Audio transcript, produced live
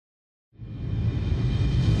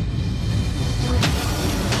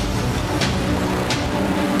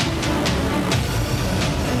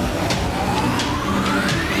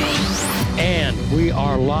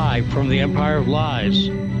live from the Empire of Lies,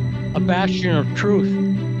 a bastion of truth,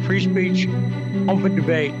 free speech, open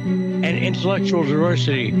debate, and intellectual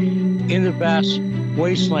diversity in the vast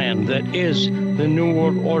wasteland that is the New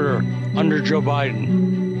World Order under Joe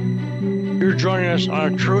Biden. You're joining us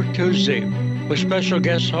on Truth Tuesday with special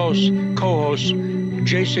guest host, co-host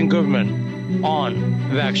Jason Goodman on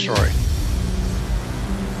The Backstory.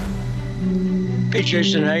 Hey,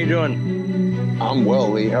 Jason, how you doing? I'm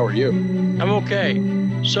well, Lee. How are you? I'm okay.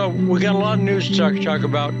 So we got a lot of news to talk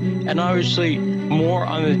about, and obviously more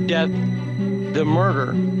on the death, the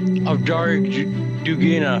murder of Daria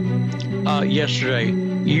Dugina yesterday.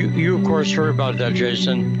 You of course heard about that,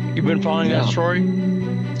 Jason. You've been following that story?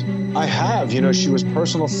 I have. You know, she was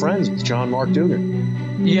personal friends with John Mark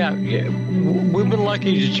Dugan. Yeah. We've been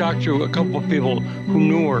lucky to talk to a couple of people who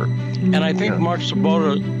knew her, and I think Mark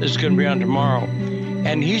Sabota is going to be on tomorrow,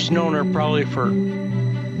 and he's known her probably for,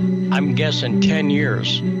 I'm guessing, 10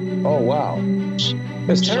 years. Oh, wow.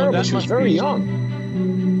 That's terrible. That she was very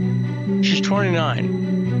young. She's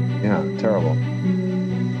 29. Yeah, terrible.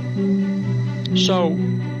 So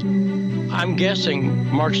I'm guessing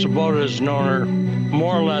Mark Sabota has known her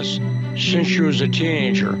more or less since she was a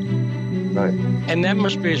teenager. Right. And that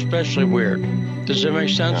must be especially weird. Does that make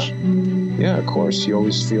sense? Yeah, of course. You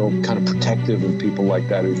always feel kind of protective of people like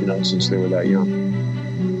that who've known since they were that young.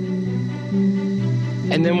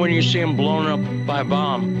 And then when you see them blown up by a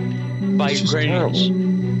bomb, by Ukrainians.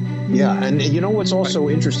 Yeah, and you know what's also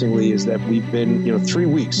interestingly is that we've been, 3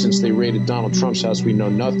 weeks since they raided Donald Trump's house. We know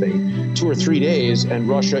nothing. 2 or 3 days, and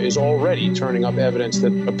Russia is already turning up evidence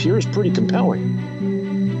that appears pretty compelling.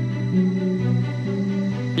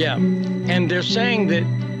 Yeah, and they're saying that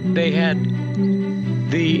they had,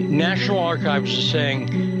 the National Archives is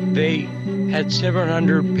saying they had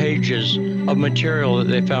 700 pages of material that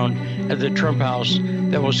they found at the Trump house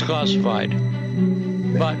that was classified.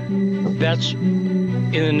 But that's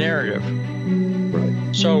in the narrative. Right.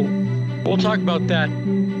 So we'll talk about that.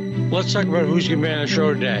 Let's talk about who's going to be on the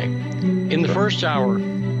show today. In the first hour,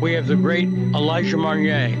 we have the great Elijah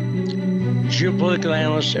Marnier, geopolitical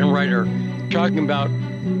analyst and writer, talking about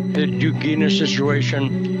the Dugina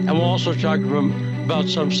situation, and we'll also talk to him about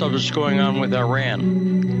some stuff that's going on with Iran.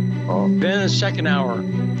 Then in the second hour,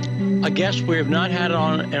 a guest we have not had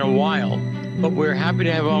on in a while, but we're happy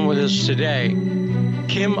to have on with us today,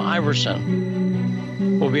 Kim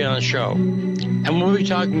Iverson will be on the show. And we'll be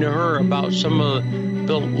talking to her about some of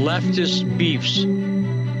the leftist beefs.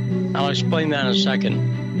 I'll explain that in a second.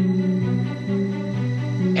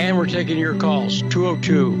 And we're taking your calls,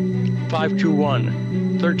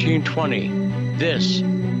 202-521-1320. This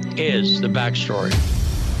is The Backstory.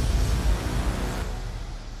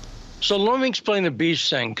 So let me explain the beef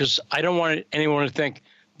thing, because I don't want anyone to think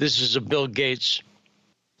this is a Bill Gates,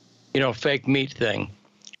 fake meat thing.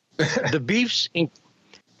 The beefs,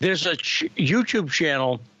 there's a YouTube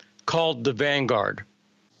channel called The Vanguard.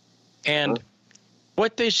 And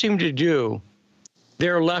what they seem to do,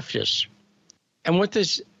 they're leftists. And what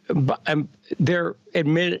this, they're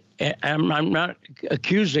admitted, I'm not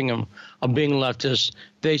accusing them of being leftists.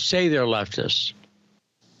 They say they're leftists.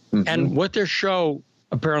 Mm-hmm. And what their show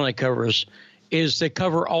apparently covers is they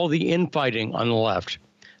cover all the infighting on the left,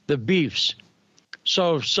 the beefs.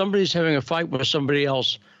 So if somebody's having a fight with somebody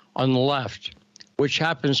else on the left, which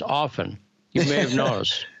happens often, you may have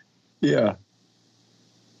noticed. Yeah.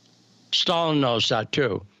 Stalin knows that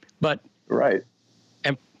too. But right.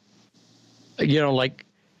 And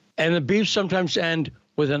and the beefs sometimes end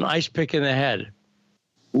with an ice pick in the head.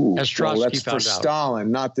 Ooh, as Trotsky that's found for out.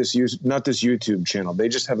 Stalin, not this YouTube channel. They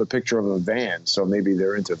just have a picture of a van, so maybe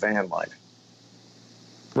they're into van life.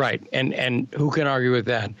 Right, and who can argue with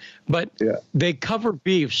that? But they cover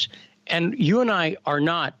beefs, and you and I are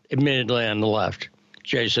not admittedly on the left,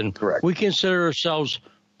 Jason. Correct. We consider ourselves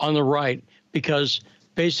on the right because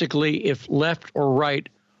basically if left or right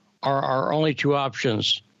are our only two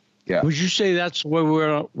options, would you say that's where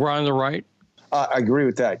we're on the right? I agree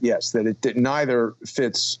with that, yes, that it neither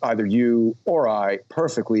fits either you or I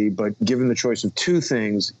perfectly, but given the choice of two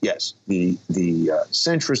things, yes, the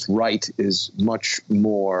centrist right is much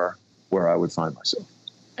more where I would find myself.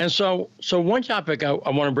 And so one topic I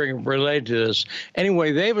want to bring related to this,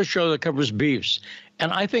 anyway, they have a show that covers beefs,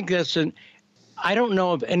 and I think I don't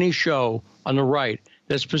know of any show on the right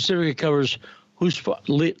that specifically covers who's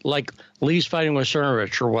like Lee's fighting with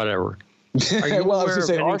Cernovich or whatever. Well, I was going to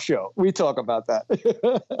say our show. We talk about that.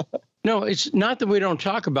 No, it's not that we don't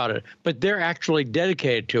talk about it, but they're actually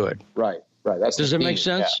dedicated to it. Right. Does it make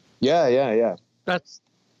sense? Yeah. That's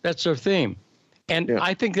their theme. And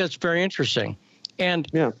I think that's very interesting. And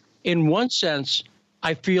in one sense,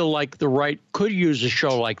 I feel like the right could use a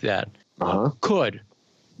show like that. Could.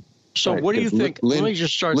 So Right, what do you think? Let me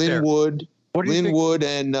just start there. Lynn What do you think? Wood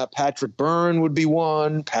and Patrick Byrne would be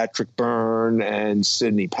one. Patrick Byrne and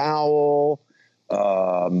Sidney Powell,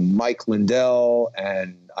 Mike Lindell,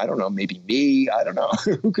 and I don't know, maybe me. I don't know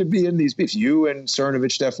who could be in these beefs. You and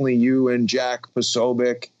Cernovich, definitely. You and Jack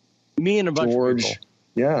Posobiec. Me and a bunch of people.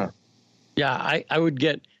 Yeah. Yeah, I would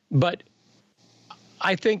get, but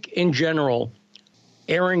I think in general,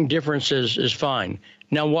 airing differences is fine.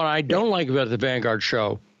 Now, what I don't like about the Vanguard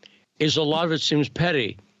show is a lot of it seems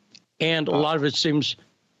petty, and a lot of it seems,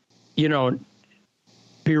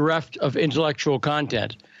 bereft of intellectual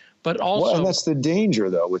content. But also, well, and that's the danger,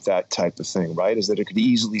 though, with that type of thing, right? Is that it could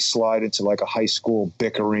easily slide into like a high school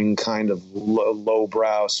bickering kind of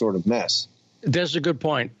lowbrow sort of mess. That's a good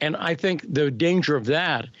point. And I think the danger of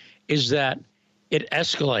that is that it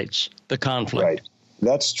escalates the conflict. Right.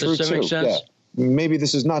 That's true, Does that make sense? Yeah. Maybe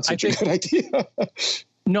this is not such a good idea.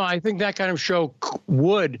 No, I think that kind of show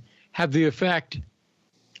would have the effect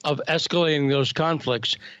of escalating those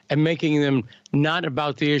conflicts and making them not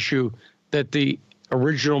about the issue that the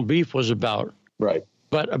original beef was about, right?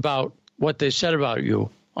 But about what they said about you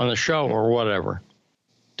on the show or whatever.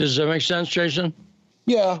 Does that make sense, Jason?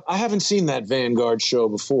 Yeah, I haven't seen that Vanguard show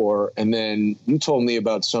before, and then you told me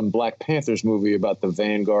about some Black Panthers movie about the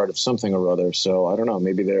Vanguard of something or other, so I don't know,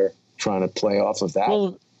 maybe they're trying to play off of that.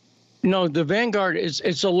 Well, no, the Vanguard it's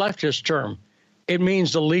a leftist term. It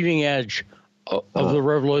means the leading edge of the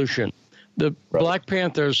revolution. The Black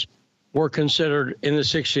Panthers were considered in the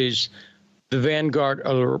 60s the vanguard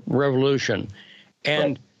of the revolution.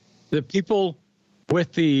 And the people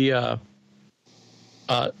with the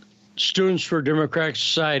Students for Democratic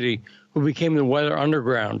Society, who became the Weather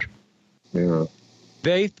Underground,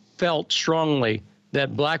 they felt strongly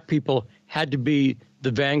that black people had to be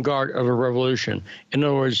the vanguard of a revolution. In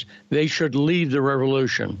other words, they should lead the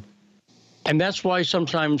revolution. And that's why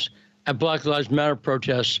sometimes at Black Lives Matter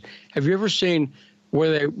protests, have you ever seen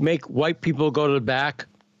where they make white people go to the back?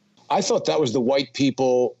 I thought that was the white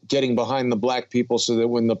people getting behind the black people so that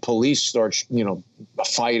when the police start,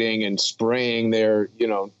 fighting and spraying, they're,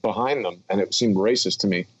 behind them. And it seemed racist to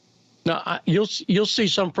me. Now, you'll see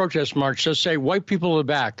some protest march that say white people in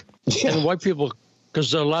the back. Yeah. And white people, because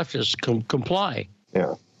they're leftists, comply.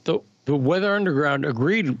 Yeah. The Weather Underground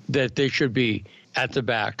agreed that they should be at the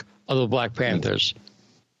back of the Black Panthers.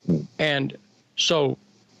 And so,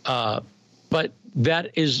 but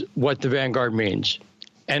that is what the Vanguard means.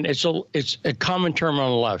 And it's a common term on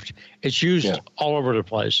the left. It's used all over the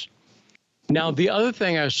place. Now, the other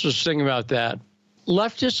thing I was just thinking about that,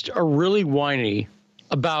 leftists are really whiny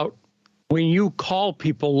about when you call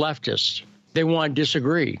people leftists, they want to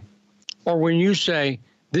disagree. Or when you say,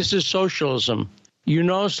 this is socialism, you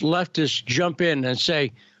notice leftists jump in and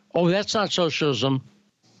say, oh, that's not socialism.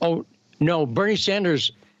 Oh, no, Bernie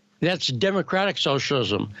Sanders, that's democratic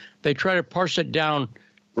socialism. They try to parse it down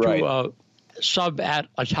to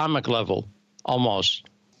sub-atomic level, almost,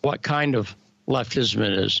 what kind of leftism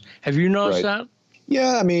it is. Have you noticed that?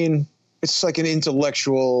 Yeah, I mean, it's like an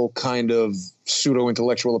intellectual kind of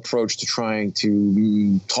pseudo-intellectual approach to trying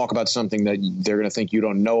to talk about something that they're going to think you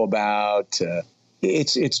don't know about.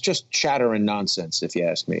 It's just chatter and nonsense, if you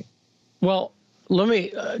ask me. Well, let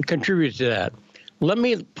me contribute to that. Let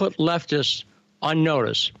me put leftists on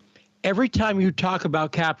notice. Every time you talk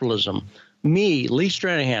about capitalism, me, Lee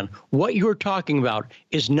Stranahan, what you're talking about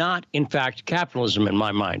is not, in fact, capitalism in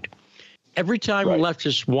my mind. Every time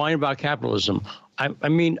leftists whine about capitalism, I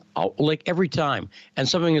mean, like every time, and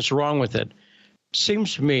something is wrong with it,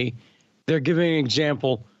 seems to me they're giving an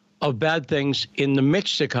example of bad things in the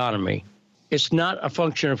mixed economy. It's not a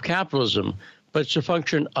function of capitalism, but it's a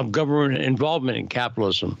function of government involvement in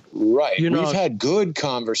capitalism. Right. We've had good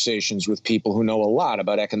conversations with people who know a lot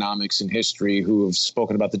about economics and history, who have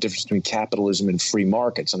spoken about the difference between capitalism and free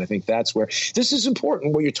markets. And I think that's where this is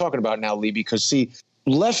important, what you're talking about now, Lee, because, see,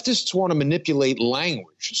 leftists want to manipulate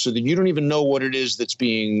language so that you don't even know what it is that's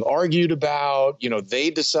being argued about. They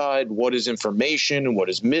decide what is information and what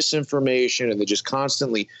is misinformation, and they just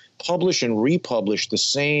constantly publish and republish the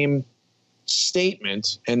same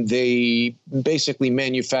statement, and they basically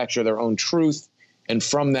manufacture their own truth, and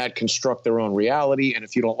from that construct their own reality. And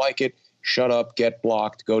if you don't like it, shut up, get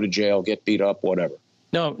blocked, go to jail, get beat up, whatever.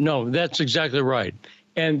 No, that's exactly right.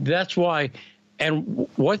 And that's why, and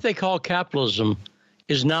what they call capitalism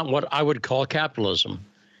is not what I would call capitalism.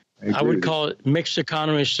 I would call it mixed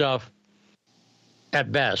economy stuff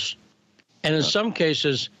at best. And in some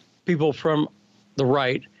cases, people from the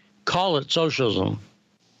right call it socialism.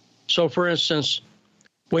 So, for instance,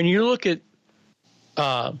 when you look at,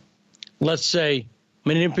 let's say,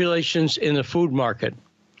 manipulations in the food market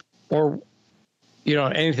or,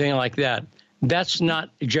 anything like that, that's not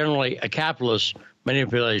generally a capitalist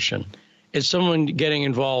manipulation. It's someone getting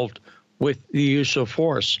involved with the use of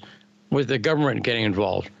force, with the government getting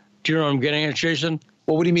involved. Do you know what I'm getting at, Jason?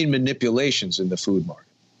 Well, what do you mean manipulations in the food market?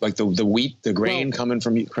 Like the wheat, the grain coming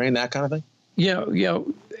from Ukraine, that kind of thing?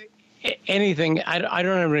 Anything. I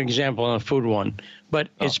don't have an example on the food one, but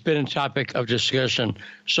it's been a topic of discussion.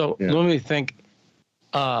 So let me think.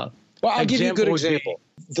 Well, I'll give you a good example.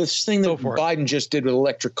 This thing that Biden just did with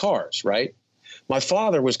electric cars, right? My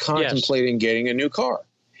father was contemplating getting a new car.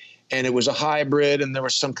 And it was a hybrid, and there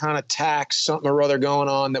was some kind of tax, something or other going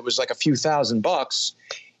on that was like a few $1,000s.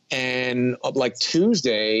 And like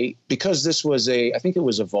Tuesday, because this was I think it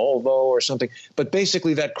was a Volvo or something, but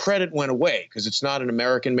basically that credit went away because it's not an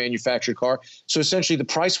American manufactured car. So essentially the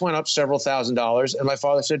price went up several $1,000s, and my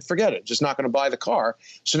father said, forget it, just not going to buy the car.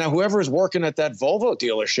 So now whoever is working at that Volvo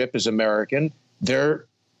dealership is American. They're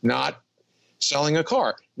not selling a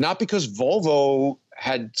car, not because Volvo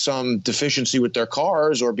had some deficiency with their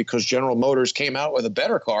cars or because General Motors came out with a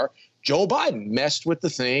better car. Joe Biden messed with the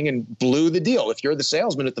thing and blew the deal. If you're the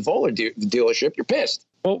salesman at the Volvo dealership, you're pissed.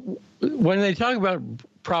 Well, when they talk about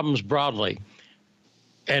problems broadly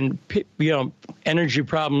and, energy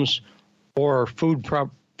problems or food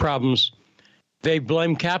problems, they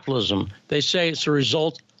blame capitalism. They say it's a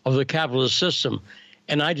result of the capitalist system.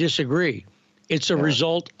 And I disagree. It's a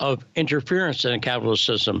result of interference in a capitalist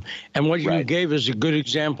system. And what you gave is a good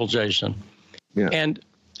example, Jason. Yeah. And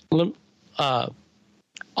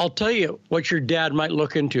I'll tell you what your dad might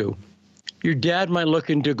look into. Your dad might look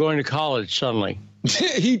into going to college suddenly.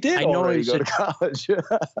 He did already go to college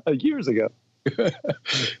years ago.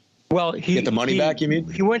 Well, get the money back, you mean?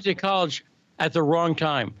 He went to college at the wrong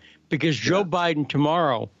time because Joe Biden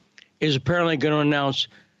tomorrow is apparently going to announce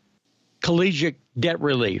collegiate debt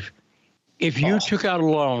relief. If you took out a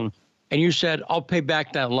loan and you said, I'll pay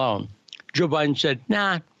back that loan, Joe Biden said,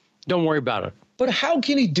 nah, don't worry about it. But how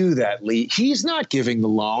can he do that, Lee? He's not giving the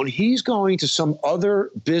loan. He's going to some other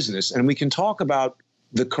business, and we can talk about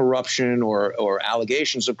the corruption or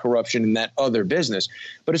allegations of corruption in that other business.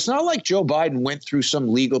 But it's not like Joe Biden went through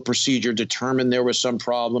some legal procedure, determined there was some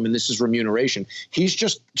problem, and this is remuneration. He's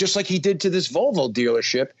just like he did to this Volvo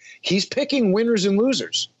dealership. He's picking winners and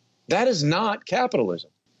losers. That is not capitalism.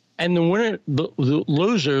 And the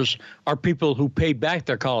losers are people who paid back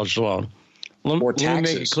their college loan. Or taxes. Let me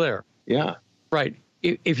make it clear. Yeah. Right.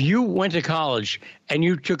 If you went to college and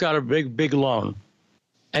you took out a big loan,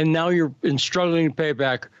 and now you're struggling to pay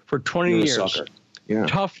back for 20 years,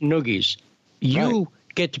 tough noogies, you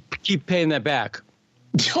get to keep paying that back.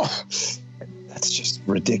 That's just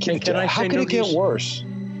ridiculous. How can it get worse?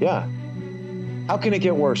 Yeah. How can it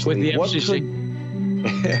get worse? With the FCC?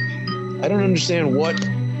 I don't understand what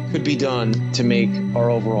could be done to make our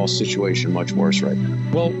overall situation much worse right now.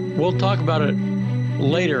 Well, we'll talk about it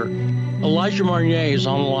later. Elijah Marnier is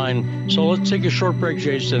on the line. So let's take a short break,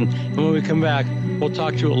 Jason. And when we come back, we'll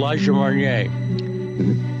talk to Elijah Marnier.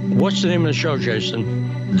 What's the name of the show,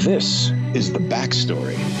 Jason? This is The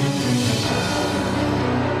Backstory.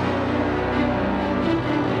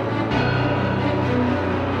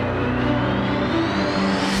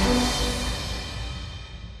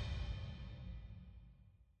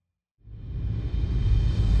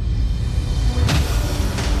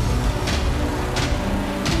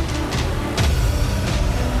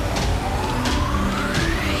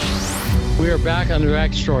 We are back on The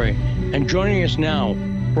Backstory, and joining us now,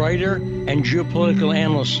 writer and geopolitical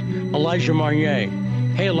analyst Elijah Marnier.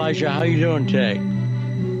 Hey, Elijah, how are you doing today?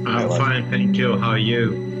 I'm fine, thank you. How are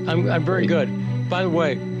you? I'm very good. By the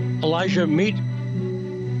way, Elijah, meet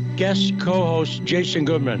guest co-host Jason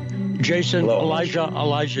Goodman. Jason, hello,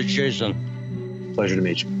 Elijah, Jason. Pleasure to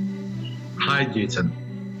meet you. Hi, Jason.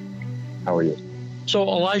 How are you? So,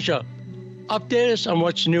 Elijah, update us on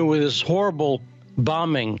what's new with this horrible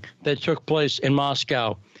bombing that took place in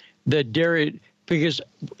Moscow because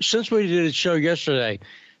since we did a show yesterday,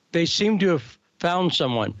 they seem to have found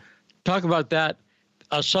someone. Talk about that,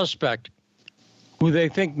 a suspect who they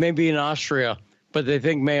think may be in Austria, but they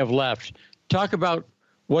think may have left. Talk about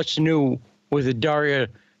what's new with the Daria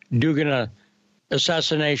Dugina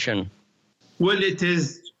assassination. Well, it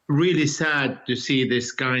is really sad to see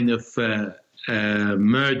this kind of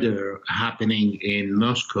murder happening in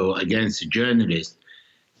Moscow against a journalist,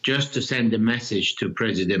 just to send a message to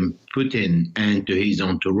President Putin and to his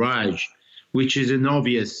entourage, which is an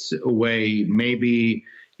obvious way. Maybe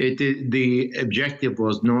the objective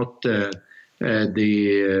was not the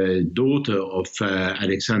daughter of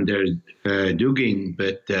Alexander Dugin,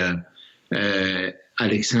 but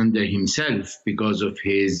Alexander himself because of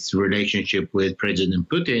his relationship with President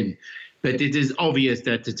Putin. But it is obvious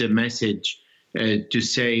that it's a message to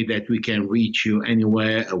say that we can reach you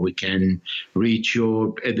anywhere, or we can reach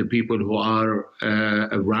the people who are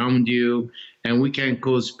around you, and we can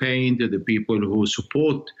cause pain to the people who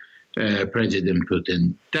support President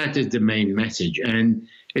Putin. That is the main message. And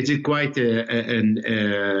it is quite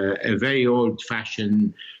a very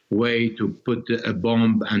old-fashioned way to put a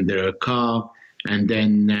bomb under a car and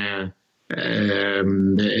then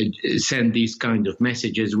send these kind of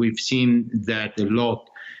messages. We've seen that a lot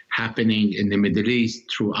happening in the Middle East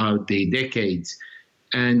throughout the decades.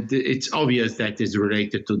 And it's obvious that is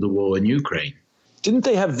related to the war in Ukraine. Didn't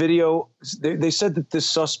they have video? They said that this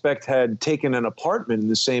suspect had taken an apartment in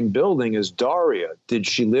the same building as Daria. Did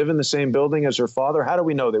she live in the same building as her father? How do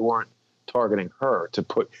we know they weren't targeting her to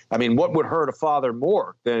put? I mean, what would hurt a father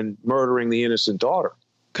more than murdering the innocent daughter?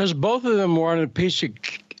 Because both of them were on a peace.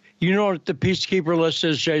 You know what the peacekeeper list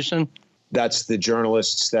is, Jason? That's the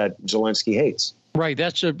journalists that Zelensky hates. Right.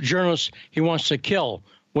 That's a journalist he wants to kill,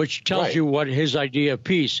 which tells you what his idea of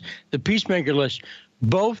peace. The peacemaker list.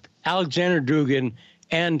 Both Alexander Dugin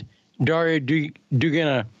and Daria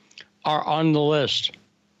Dugina are on the list.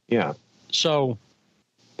 Yeah. So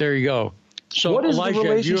there you go. So what is Elijah, the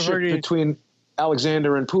relationship between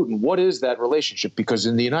Alexander and Putin? What is that relationship? Because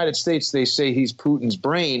in the United States, they say he's Putin's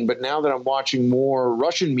brain. But now that I'm watching more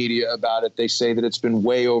Russian media about it, they say that it's been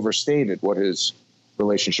way overstated what his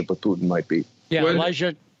relationship with Putin might be. Yeah, well,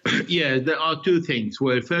 Elijah. Yeah, there are two things.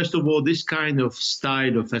 Well, first of all, this kind of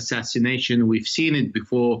style of assassination, we've seen it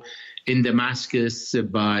before in Damascus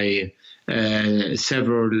by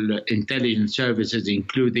several intelligence services,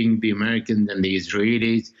 including the Americans and the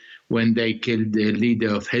Israelis, when they killed the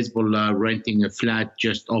leader of Hezbollah, renting a flat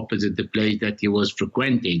just opposite the place that he was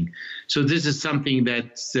frequenting. So this is something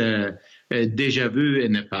that's déjà vu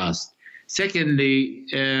in the past. Secondly,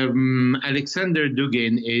 Alexander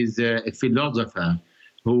Dugin is a philosopher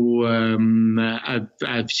who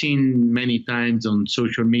I've seen many times on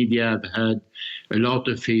social media. I've heard a lot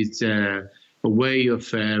of his way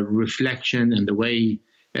of reflection and the way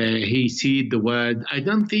he sees the world. I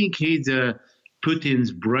don't think he's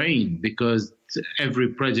Putin's brain, because every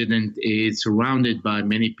president is surrounded by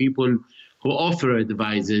many people who offer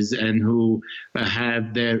advices and who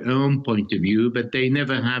have their own point of view, but they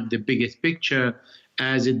never have the biggest picture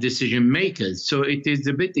as a decision makers. So it is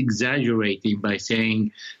a bit exaggerating by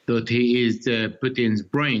saying that he is Putin's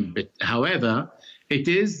brain. But however, it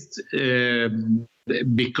is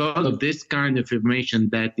because of this kind of information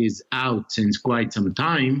that is out since quite some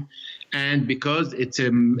time, and because it's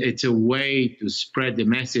a way to spread the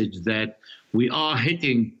message that we are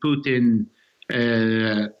hitting Putin,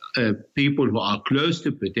 people who are close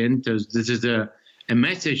to Putin. This is a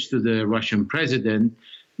message to the Russian president.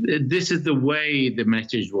 This is the way the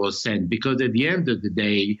message was sent, because at the end of the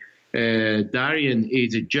day, Darian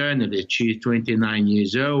is a journalist. She's 29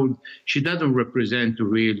 years old. She doesn't represent a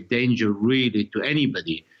real danger, really, to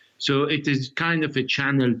anybody. So it is kind of a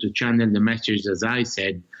channel to channel the message, as I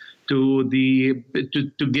said, to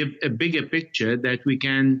give a bigger picture that we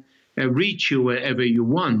can reach you wherever you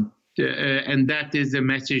want. And that is a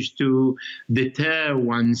message to deter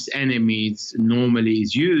one's enemies normally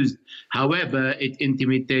is used. However, it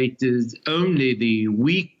intimidates only the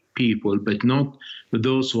weak people, but not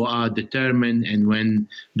those who are determined, and when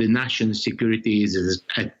the national security is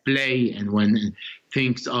at play and when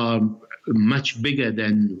things are much bigger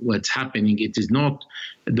than what's happening. It is not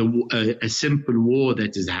a simple war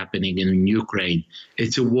that is happening in Ukraine.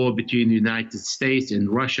 It's a war between the United States and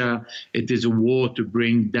Russia. It is a war to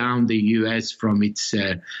bring down the U.S. from its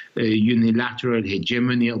unilateral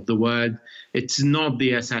hegemony of the world. It's not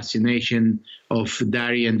the assassination of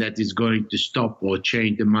Darian that is going to stop or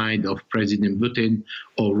change the mind of President Putin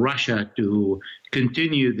or Russia to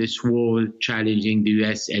continue this war challenging the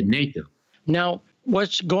U.S. and NATO. Now,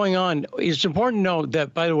 what's going on? It's important to note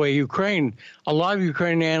that, by the way, Ukraine, a lot of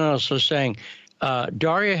Ukrainian analysts are saying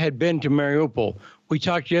Daria had been to Mariupol. We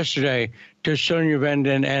talked yesterday to Sonia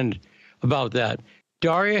Vanden End about that.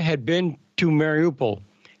 Daria had been to Mariupol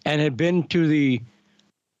and had been to the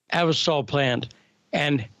Azovstal plant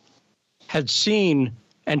and had seen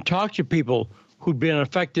and talked to people who'd been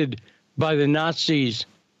affected by the Nazis,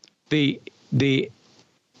 the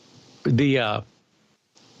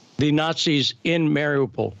Nazis in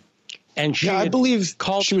Mariupol. And she I believe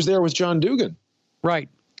she was there with John Dugin. Right.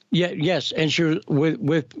 Yeah, yes. And she was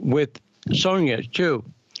with Sonia too.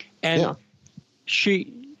 And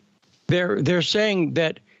they're saying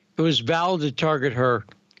that it was valid to target her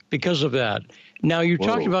because of that. Now, you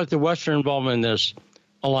talked about the Western involvement in this,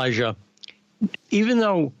 Elijah. even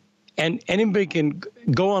though, and anybody can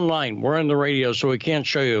go online, we're on the radio, so we can't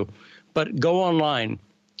show you, but go online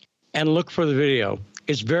and look for the video.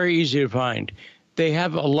 It's very easy to find. They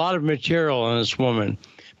have a lot of material on this woman.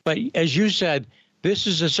 But as you said, this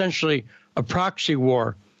is essentially a proxy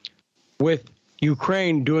war with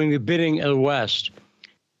Ukraine doing the bidding of the West.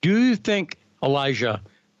 Do you think, Elijah,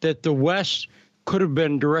 that the West could have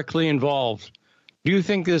been directly involved? Do you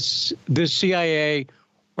think this CIA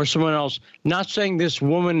or someone else, not saying this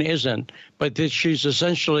woman isn't, but that she's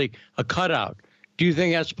essentially a cutout, do you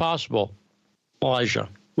think that's possible, Elijah?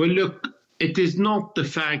 Well, look, it is not the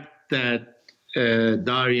fact that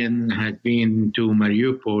Darian had been to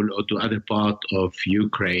Mariupol or to other part of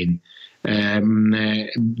Ukraine.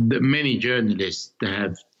 Many journalists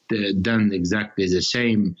have done exactly the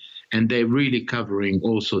same, and they're really covering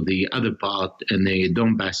also the other part in the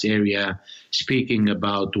Donbass area, speaking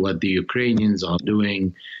about what the Ukrainians are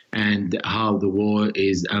doing and how the war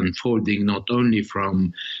is unfolding, not only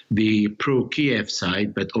from the pro-Kiev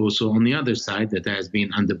side, but also on the other side that has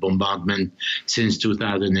been under bombardment since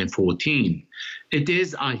 2014. It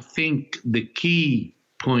is, I think, the key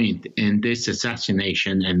point in this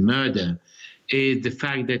assassination and murder is the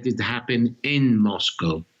fact that it happened in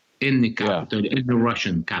Moscow, in the capital, in the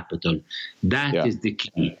Russian capital. That is the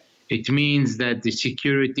key. It means that the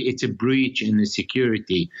security, it's a breach in the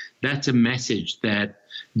security. That's a message that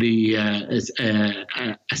the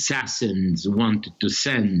assassins wanted to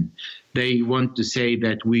send. They want to say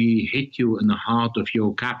that we hit you in the heart of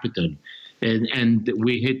your capital. And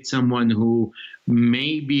we hit someone who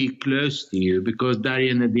may be close to you, because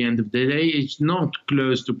Darian, at the end of the day, is not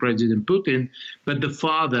close to President Putin, but the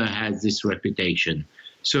father has this reputation.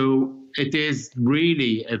 So it is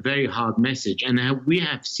really a very hard message. And we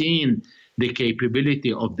have seen the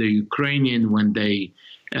capability of the Ukrainian when they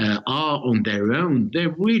are on their own.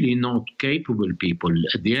 They're really not capable people.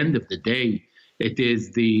 At the end of the day, it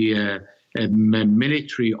is the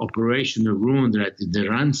military operational room that the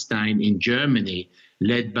Ramstein in Germany,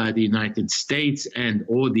 led by the United States and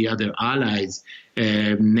all the other allies,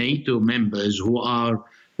 NATO members, who are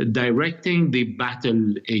directing the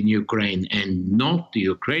battle in Ukraine, and not the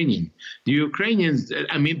Ukrainian. The Ukrainians,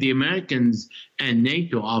 I mean, the Americans and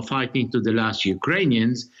NATO are fighting to the last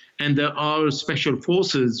Ukrainians, and there are special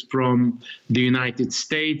forces from the United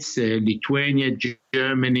States, Lithuania,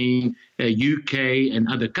 Germany, UK, and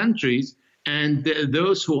other countries. And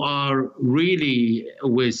those who are really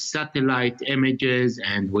with satellite images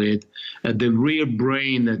and with the real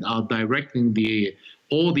brain that are directing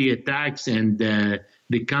all the attacks and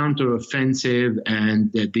the counteroffensive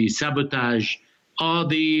and the sabotage are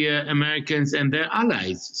the Americans and their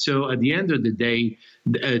allies. So at the end of the day,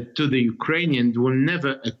 to the Ukrainians will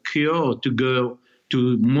never occur to go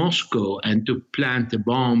to Moscow and to plant a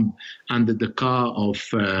bomb under the car of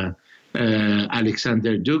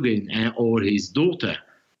Alexander Dugin or his daughter.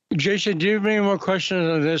 Jason, do you have any more questions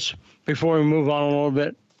on this before we move on a little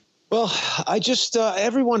bit? Well, I just,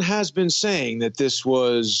 everyone has been saying that this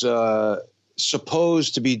was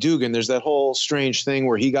supposed to be Dugin. There's that whole strange thing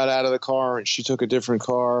where he got out of the car and she took a different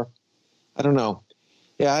car. I don't know.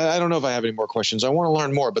 Yeah, I don't know if I have any more questions. I want to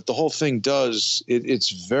learn more, but the whole thing it's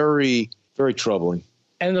very, very troubling.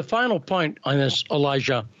 And the final point on this,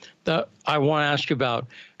 Elijah, that I want to ask you about,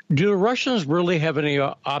 do the Russians really have any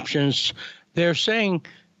options? They're saying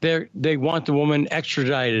they want the woman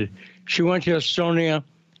extradited. She went to Estonia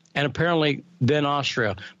and apparently then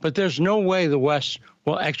Austria. But there's no way the West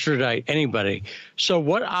will extradite anybody. So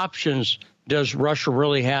what options does Russia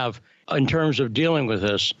really have in terms of dealing with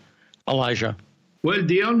this, Elijah? Well,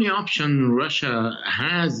 the only option Russia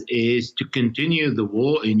has is to continue the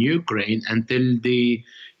war in Ukraine until the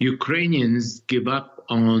Ukrainians give up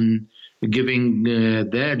on giving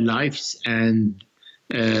their lives and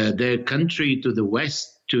their country to the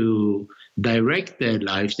West to direct their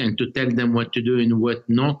lives and to tell them what to do and what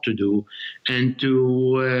not to do, and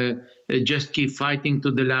to just keep fighting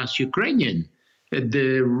to the last Ukrainian.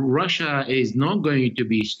 Russia is not going to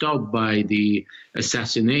be stopped by the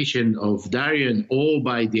assassination of Darian or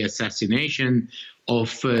by the assassination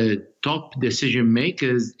of top decision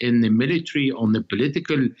makers in the military, on the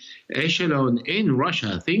political echelon in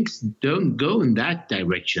Russia. Things don't go in that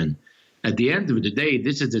direction. At the end of the day,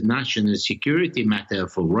 this is a national security matter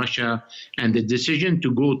for Russia, and the decision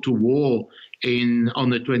to go to war on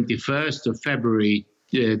the 21st of February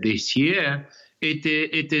this year,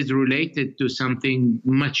 it is related to something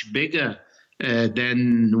much bigger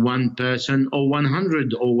than one person or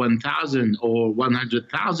 100 or 1,000 or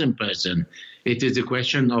 100,000 person. It is a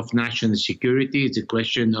question of national security. It's a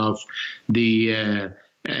question of the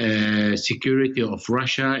security of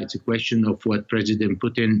Russia. It's a question of what President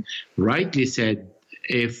Putin rightly said.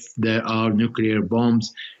 If there are nuclear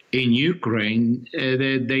bombs in Ukraine,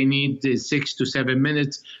 they need 6 to 7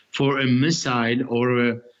 minutes for a missile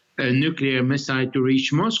or a nuclear missile to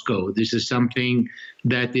reach Moscow. This is something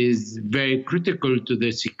that is very critical to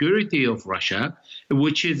the security of Russia,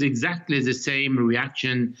 which is exactly the same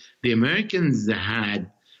reaction the Americans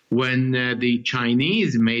had when the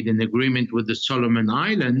Chinese made an agreement with the Solomon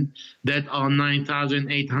Islands that are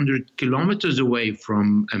 9,800 kilometers away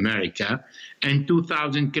from America and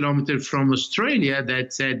 2,000 kilometers from Australia,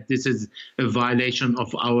 that said this is a violation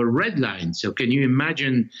of our red line. So can you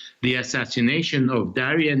imagine the assassination of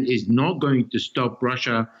Darian is not going to stop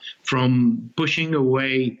Russia from pushing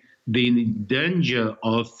away the danger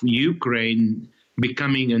of Ukraine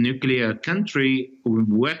becoming a nuclear country,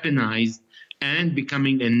 weaponized, and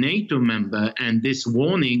becoming a NATO member. And this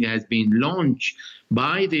warning has been launched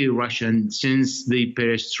by the Russians since the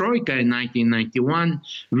perestroika in 1991,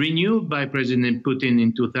 renewed by President Putin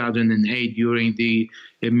in 2008 during the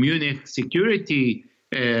Munich Security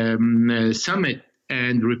Summit,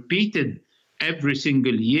 and repeated every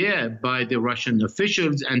single year by the Russian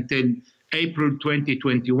officials until April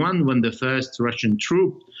 2021, when the first Russian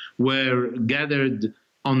troops were gathered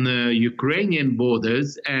on the Ukrainian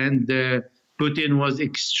borders, and Putin was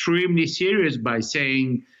extremely serious by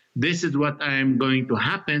saying, this is what I am going to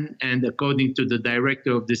happen. And according to the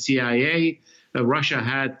director of the CIA, Russia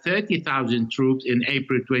had 30,000 troops in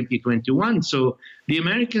April 2021. So the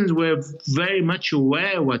Americans were very much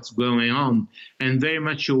aware what's going on and very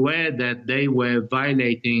much aware that they were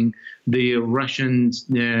violating the Russian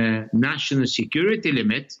national security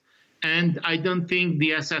limits. And I don't think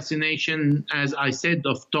the assassination, as I said,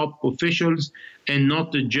 of top officials and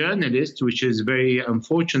not the journalists, which is very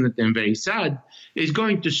unfortunate and very sad, is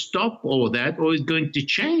going to stop all that or is going to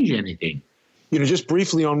change anything. You know, just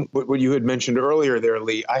briefly on what you had mentioned earlier there,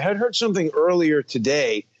 Lee, I had heard something earlier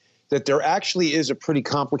today that there actually is a pretty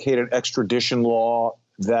complicated extradition law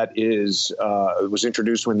that was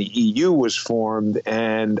introduced when the EU was formed.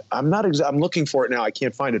 And I'm looking for it now. I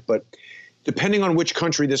can't find it. But depending on which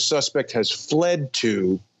country this suspect has fled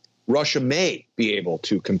to, Russia may be able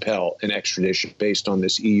to compel an extradition based on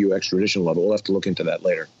this EU extradition law. We'll have to look into that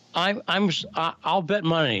later. I'll bet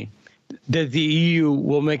money that the EU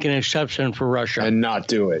will make an exception for Russia and not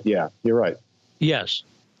do it. Yeah, you're right. Yes,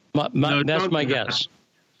 that's my guess.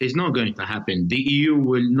 It's not going to happen. The EU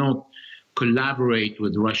will not collaborate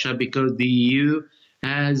with Russia because the EU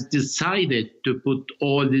has decided to put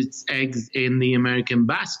all its eggs in the American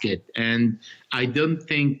basket. And I don't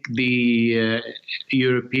think the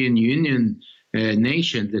European Union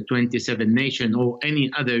nation, the 27 nation, or any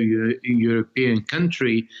other European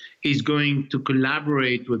country is going to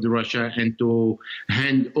collaborate with Russia and to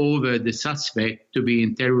hand over the suspect to be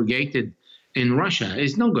interrogated in Russia.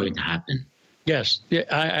 It's not going to happen. Yes,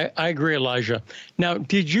 I agree, Elijah. Now,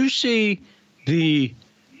 did you see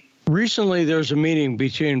recently there's a meeting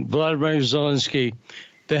between Vladimir Zelensky,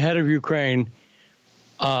 the head of Ukraine,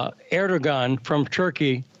 Erdogan from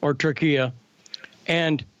Turkey or Turkey,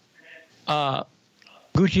 and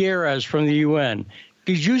Guterres from the UN.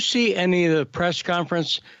 Did you see any of the press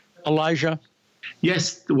conference, Elijah?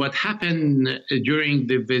 Yes, what happened during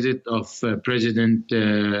the visit of President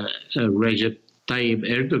Recep Tayyip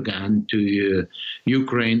Erdogan to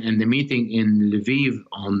Ukraine and the meeting in Lviv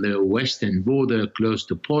on the western border close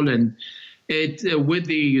to Poland, with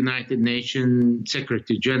the United Nations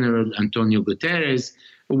Secretary General Antonio Guterres,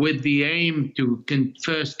 with the aim to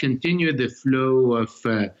first continue the flow of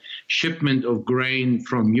shipment of grain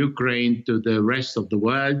from Ukraine to the rest of the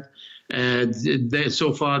world.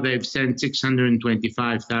 So far, they've sent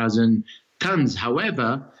 625,000 tons.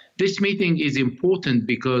 However, this meeting is important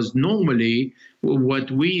because normally what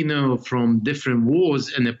we know from different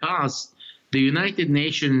wars in the past, the United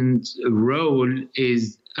Nations role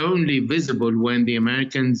is only visible when the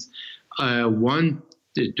Americans want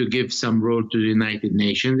to give some role to the United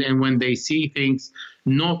Nations and when they see things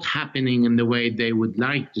not happening in the way they would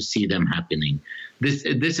like to see them happening.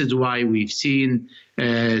 This is why we've seen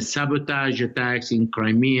sabotage attacks in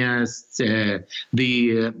Crimea,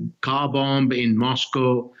 the car bomb in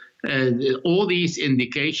Moscow. All these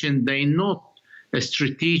indications, they're not a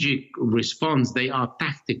strategic response, they are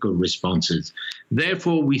tactical responses.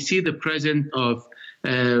 Therefore, we see the presence of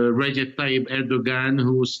Recep Tayyip Erdogan,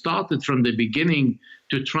 who started from the beginning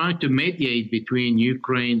to try to mediate between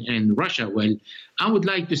Ukraine and Russia. Well, I would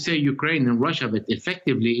like to say Ukraine and Russia, but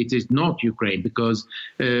effectively it is not Ukraine, because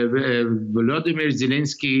Volodymyr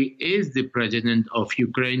Zelensky is the president of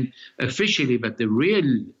Ukraine officially, but the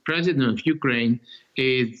real president of Ukraine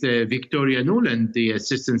is Victoria Nuland, the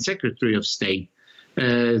Assistant Secretary of State.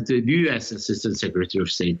 The U.S. Assistant Secretary of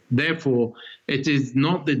State. Therefore, it is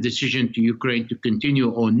not the decision to Ukraine to continue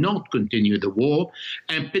or not continue the war.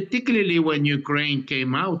 And particularly when Ukraine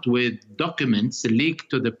came out with documents leaked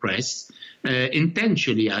to the press,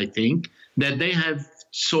 intentionally, I think, that they have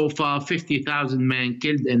so far 50,000 men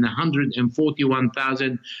killed and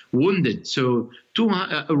 141,000 wounded. So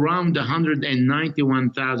around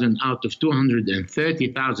 191,000 out of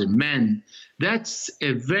 230,000 men. That's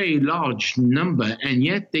a very large number, and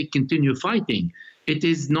yet they continue fighting. It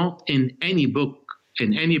is not in any book.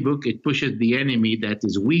 In any book, it pushes the enemy that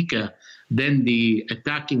is weaker than the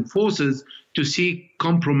attacking forces to seek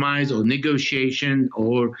compromise or negotiation,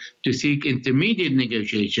 or to seek intermediate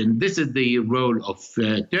negotiation. This is the role of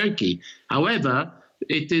Turkey. However,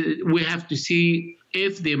 we have to see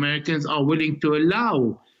if the Americans are willing to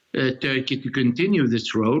allow Turkey to continue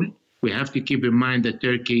this role. We have to keep in mind that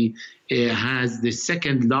Turkey has the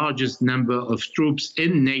second largest number of troops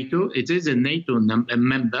in NATO. It is a NATO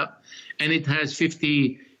member, and it has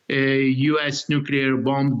 50 U.S. nuclear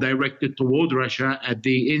bombs directed toward Russia at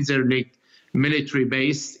the Incirlik military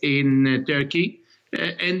base in Turkey.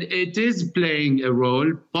 And it is playing a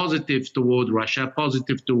role positive toward Russia,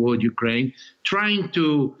 positive toward Ukraine, trying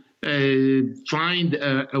to find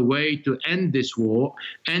a way to end this war.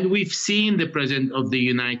 And we've seen the President of the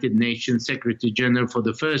United Nations Secretary General for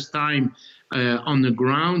the first time on the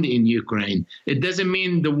ground in Ukraine. It doesn't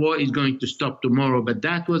mean the war is going to stop tomorrow, but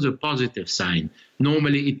that was a positive sign.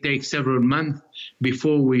 Normally, it takes several months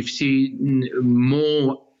before we've seen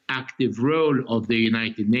more active role of the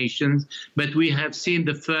United Nations, but we have seen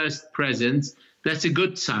the first presence. That's a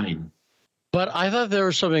good sign. But I thought there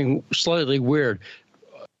was something slightly weird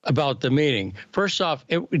about the meeting. First off,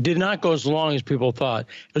 it did not go as long as people thought.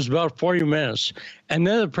 It was about 40 minutes. And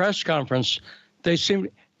then the press conference, they seemed,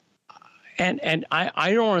 and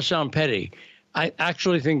I don't want to sound petty. I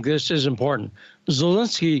actually think this is important.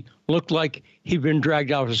 Zelensky looked like he'd been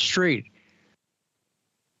dragged out of the street.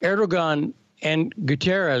 Erdogan and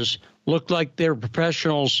Guterres looked like they were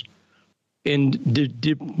professionals in the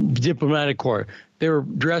diplomatic corps. They were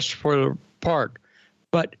dressed for the part.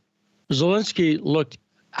 But Zelensky looked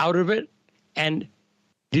out of it. And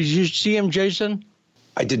did you see him, Jason?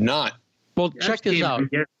 I did not. Well, check this out.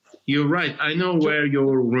 Yes, you're right. I know where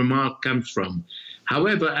your remark comes from.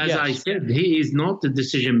 However, as I said, he is not the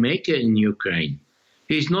decision maker in Ukraine.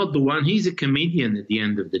 He's not the one. He's a comedian at the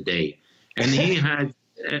end of the day. And he has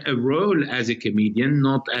a role as a comedian,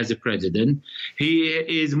 not as a president. He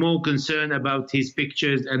is more concerned about his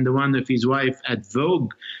pictures and the one of his wife at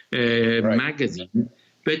Vogue magazine.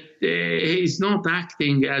 But he's not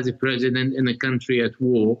acting as a president in a country at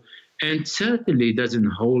war, and certainly doesn't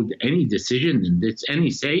hold any decision in this,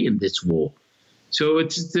 any say in this war. So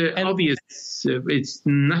it's obvious. It's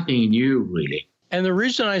nothing new, really. And the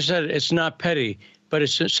reason I said it's not petty, but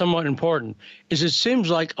it's somewhat important, is it seems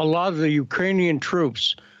like a lot of the Ukrainian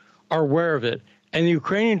troops are aware of it. And the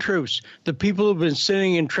Ukrainian troops, the people who've been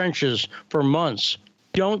sitting in trenches for months,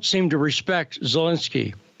 don't seem to respect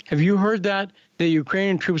Zelensky. Have you heard that? The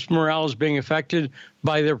Ukrainian troops' morale is being affected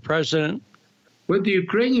by their president? Well, the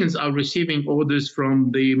Ukrainians are receiving orders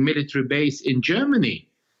from the military base in Germany.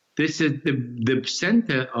 This is the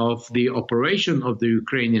center of the operation of the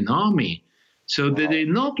Ukrainian army. So they're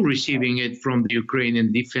not receiving it from the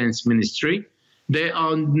Ukrainian Defense Ministry. They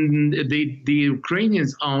are the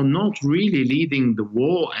Ukrainians are not really leading the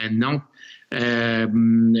war and not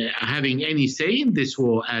having any say in this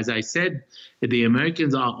war. As I said, the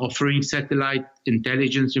Americans are offering satellite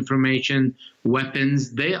intelligence information,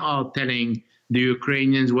 weapons. They are telling the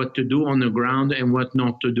Ukrainians what to do on the ground and what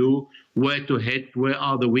not to do, where to hit, where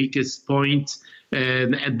are the weakest points.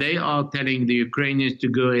 And they are telling the Ukrainians to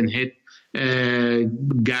go and hit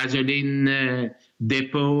gasoline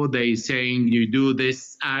depot. They're saying you do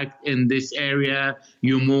this act in this area,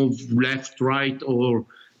 you move left, right, or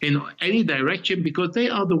in any direction, because they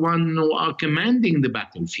are the ones who are commanding the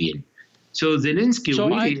battlefield. So Zelensky. So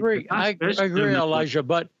really, I agree, Elijah.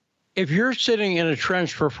 But if you're sitting in a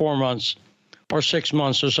trench for 4 months or 6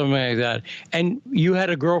 months or something like that, and you had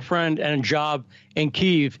a girlfriend and a job in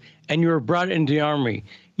Kyiv, and you were brought into the army,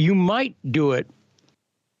 you might do it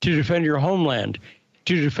to defend your homeland,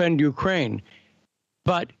 to defend Ukraine.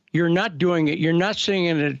 But you're not doing it. You're not sitting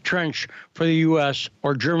in a trench for the U.S.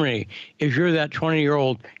 or Germany if you're that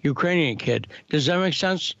 20-year-old Ukrainian kid. Does that make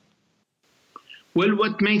sense? Well,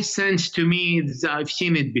 what makes sense to me is I've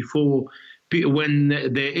seen it before when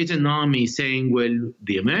there is an army saying, well,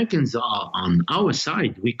 the Americans are on our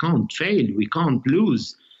side. We can't fail. We can't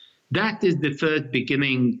lose. That is the first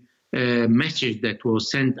beginning message that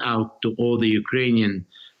was sent out to all the Ukrainian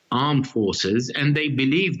armed forces, and they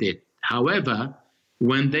believed it. However,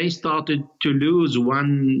 when they started to lose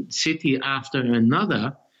one city after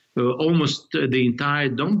another, almost the entire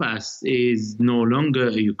Donbass is no longer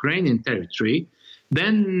a Ukrainian territory.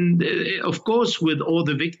 Then, of course, with all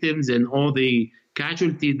the victims and all the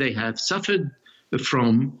casualties they have suffered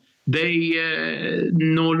from, they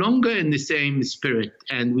no longer in the same spirit.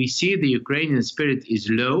 And we see the Ukrainian spirit is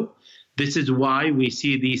low. This is why we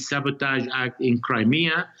see the sabotage act in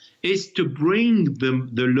Crimea is to bring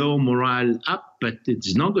the low morale up, but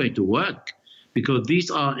it's not going to work because these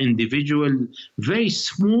are individual, very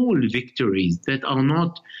small victories that are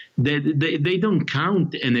not, they don't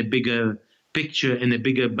count in a bigger picture, in a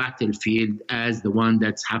bigger battlefield as the one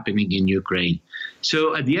that's happening in Ukraine.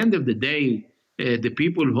 So at the end of the day, the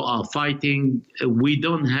people who are fighting, we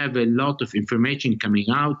don't have a lot of information coming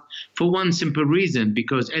out for one simple reason,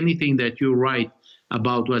 because anything that you write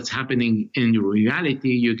about what's happening in reality,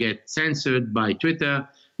 you get censored by Twitter,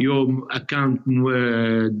 your account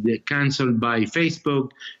were cancelled by Facebook,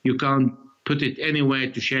 you can't put it anywhere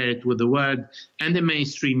to share it with the world, and the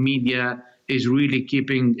mainstream media is really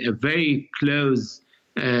keeping a very close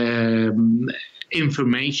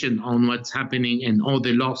information on what's happening and all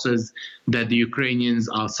the losses that the Ukrainians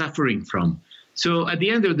are suffering from. So at the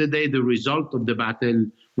end of the day, the result of the battle,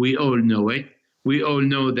 we all know it. We all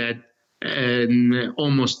know that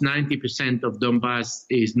almost 90% of Donbass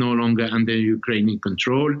is no longer under Ukrainian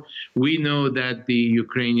control. We know that the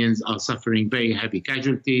Ukrainians are suffering very heavy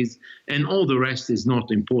casualties, and all the rest is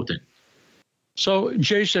not important. So,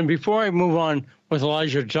 Jason, before I move on with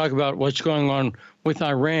Elijah to talk about what's going on with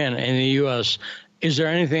Iran and the U.S., is there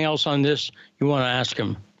anything else on this you want to ask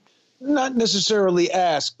him? Not necessarily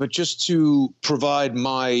ask, but just to provide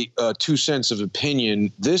my 2 cents of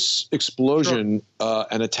opinion. This explosion,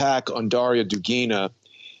 an attack on Daria Dugina,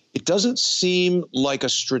 it doesn't seem like a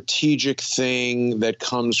strategic thing that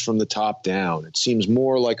comes from the top down. It seems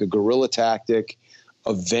more like a guerrilla tactic,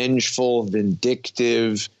 a vengeful,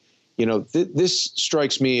 vindictive. This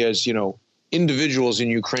strikes me as, individuals in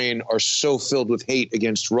Ukraine are so filled with hate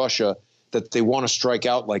against Russia that they want to strike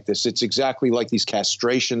out like this. It's exactly like these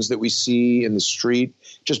castrations that we see in the street.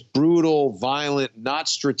 Just brutal, violent, not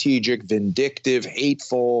strategic, vindictive,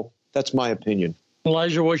 hateful. That's my opinion.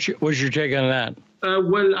 Elijah, what's your take on that?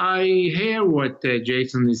 Well, I hear what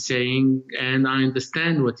Jason is saying, and I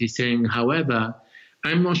understand what he's saying. However,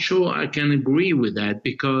 I'm not sure I can agree with that,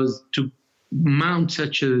 because to mount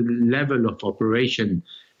such a level of operation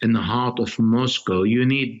in the heart of Moscow, you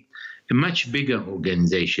need a much bigger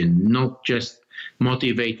organization, not just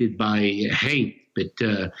motivated by hate, but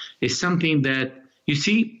it's something that, you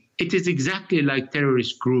see, it is exactly like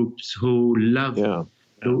terrorist groups who love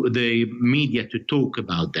the media to talk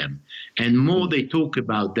about them. And more they talk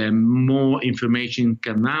about them, more information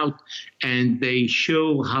come out, and they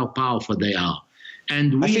show how powerful they are.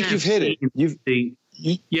 And I think you've hit it.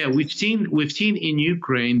 We've seen in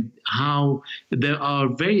Ukraine how there are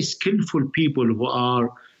very skillful people who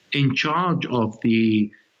are in charge of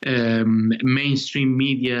the mainstream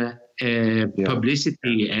media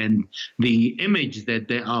publicity and the image that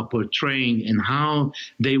they are portraying, and how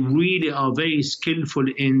they really are very skillful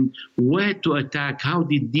in where to attack, how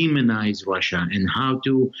to demonize Russia, and how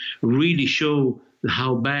to really show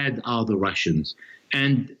how bad are the Russians.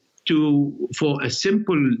 And for a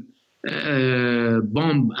simple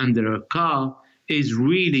bomb under a car is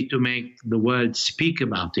really to make the world speak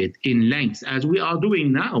about it in length, as we are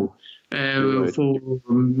doing now. For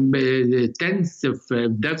tens of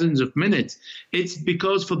dozens of minutes. It's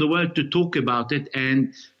because for the world to talk about it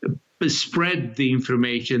and spread the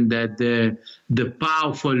information that the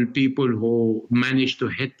powerful people who managed to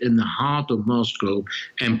hit in the heart of Moscow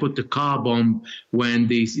and put the car bomb when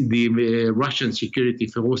the Russian security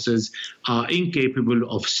forces are incapable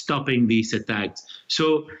of stopping these attacks.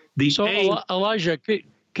 So Elijah, can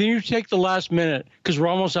you take the last minute, because we're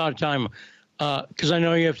almost out of time, because I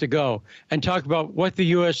know you have to go, and talk about what the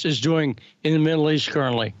U.S. is doing in the Middle East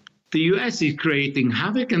currently? The U.S. is creating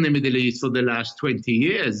havoc in the Middle East for the last 20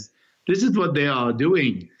 years. This is what they are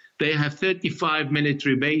doing. They have 35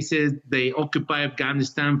 military bases. They occupy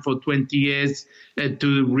Afghanistan for 20 years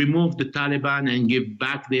to remove the Taliban and give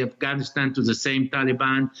back the Afghanistan to the same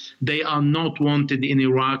Taliban. They are not wanted in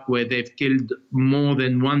Iraq, where they've killed more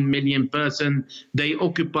than 1 million persons. They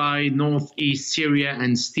occupy northeast Syria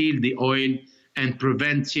and steal the oil and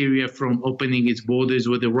prevent Syria from opening its borders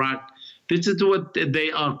with Iraq. This is what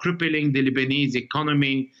they are crippling the Lebanese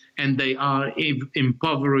economy, and they are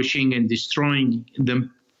impoverishing and destroying the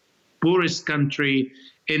poorest country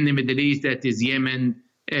in the Middle East, that is Yemen,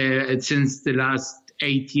 since the last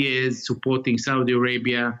 8 years, supporting Saudi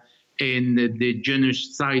Arabia in the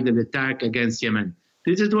genocidal attack against Yemen.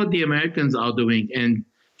 This is what the Americans are doing. And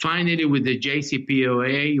finally, with the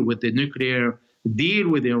JCPOA, with the nuclear deal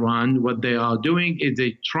with Iran, what they are doing is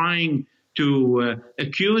they're trying to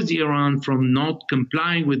accuse Iran from not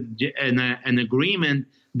complying with an agreement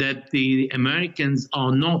that the Americans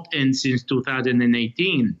are not in since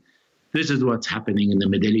 2018. This is what's happening in the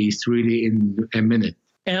Middle East, really, in a minute.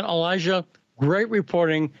 And Elijah, great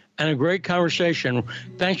reporting and a great conversation.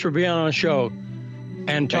 Thanks for being on the show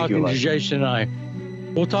and talking to Jason and I.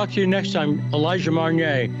 We'll talk to you next time, Elijah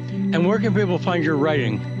Marnier. And where can people find your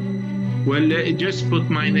writing? Well, just put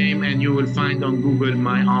my name and you will find on Google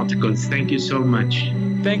my articles. Thank you so much.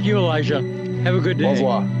 Thank you, Elijah. Have a good day. Au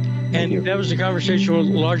revoir. And that was a conversation with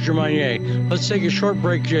Elijah Marnier. Let's take a short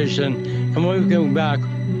break, Jason. And when we come back,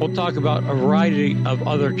 we'll talk about a variety of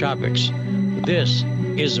other topics. This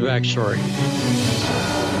is The Backstory.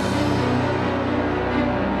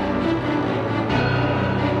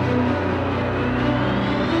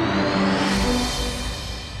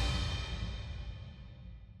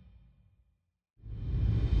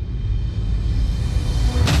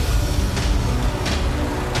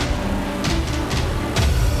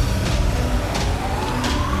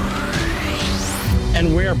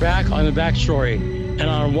 And we are back on The Backstory and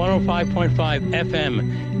on 105.5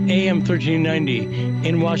 FM, AM 1390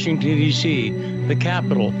 in Washington, D.C., the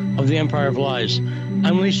capital of the Empire of Lies.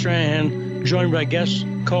 I'm Lee Stranahan, joined by guest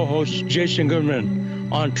co-host Jason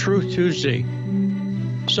Goodman on Truth Tuesday.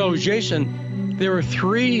 So, Jason, there were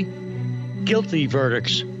 3 guilty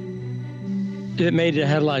verdicts that made the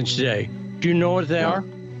headlines today. Do you know what they are?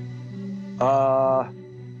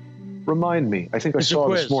 Remind me. I think I saw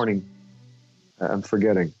this morning. I'm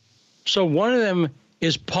forgetting. So one of them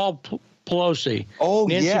is Paul Pelosi. Oh,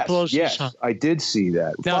 Nancy Pelosi's yes. son. I did see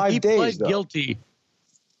that. Now, 5 he days, pled though. guilty.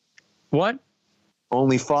 What?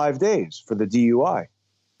 Only 5 days for the DUI.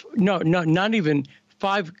 No, not even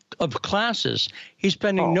 5 of classes. He's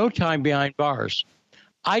spending no time behind bars.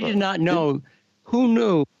 I did not know. Who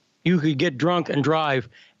knew you could get drunk and drive,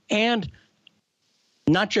 and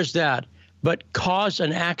not just that, but cause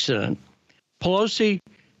an accident? Pelosi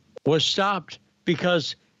was stopped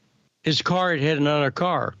because his car had hit another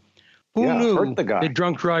car. Who knew hurt the guy. that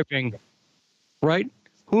drunk driving, right?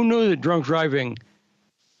 Who knew that drunk driving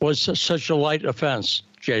was such a light offense,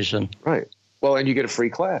 Jason? Right. Well, and you get a free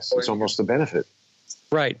class. It's almost a benefit.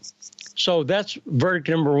 Right. So that's verdict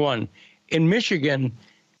number 1. In Michigan,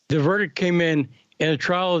 the verdict came in a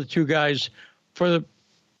trial of the 2 guys for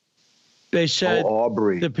they said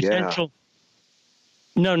Aubrey. the potential.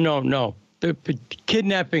 Yeah. No. The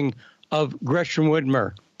kidnapping of Gretchen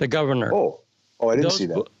Whitmer, the governor. Oh, I didn't see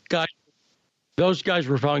that. Those guys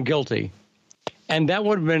were found guilty. And that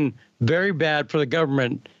would have been very bad for the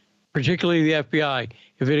government, particularly the FBI,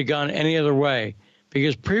 if it had gone any other way.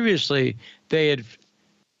 Because previously they had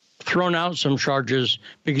thrown out some charges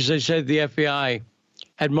because they said the FBI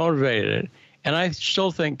had motivated it. And I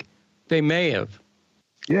still think they may have.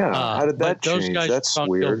 Yeah, how did that change? That's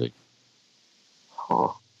weird. Guilty. Huh.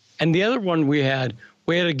 And the other one we had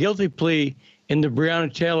a guilty plea in the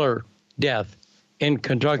Breonna Taylor death in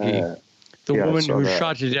Kentucky. The woman who was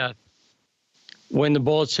shot to death when the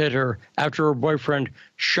bullets hit her after her boyfriend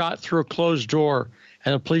shot through a closed door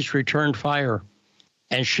and the police returned fire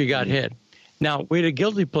and she got hit. Now, we had a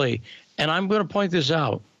guilty plea, and I'm going to point this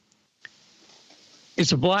out.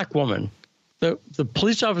 It's a black woman. The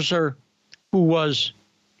police officer who was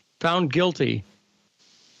found guilty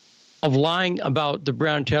of lying about the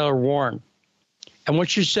Breonna Taylor warrant. And what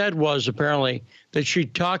she said was apparently that she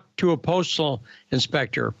talked to a postal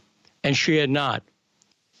inspector, and she had not.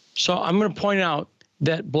 So I'm going to point out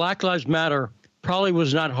that Black Lives Matter probably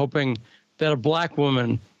was not hoping that a black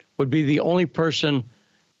woman would be the only person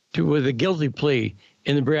with a guilty plea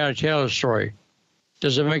in the Breonna Taylor story.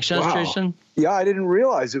 Does that make sense, Jason? Yeah, I didn't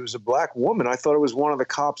realize it was a black woman. I thought it was one of the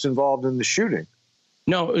cops involved in the shooting.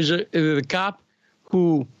 No, it was the cop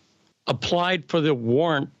who applied for the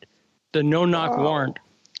warrant, the no-knock warrant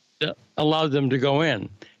that allowed them to go in.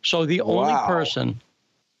 So the only person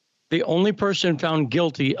the only person found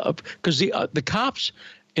guilty of, because the cops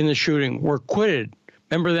in the shooting were acquitted.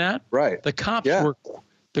 Remember that? Right. The cops were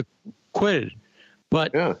acquitted.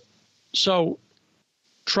 But so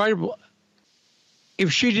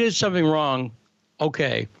if she did something wrong,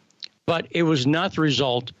 okay, but it was not the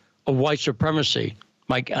result of white supremacy.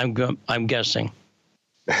 Mike, I'm guessing.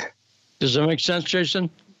 Does that make sense, Jason?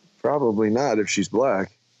 Probably not if she's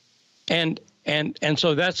black. And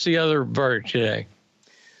so that's the other verdict today.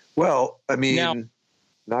 Well, I mean, now,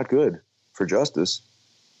 not good for justice.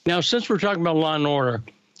 Now, since we're talking about law and order,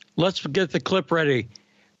 let's get the clip ready.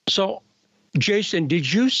 So, Jason,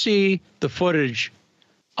 did you see the footage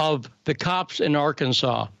of the cops in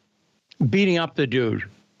Arkansas beating up the dude?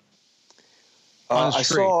 I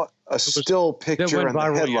saw a still picture in the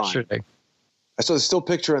headline. Yesterday. I saw the still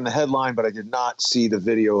picture in the headline, but I did not see the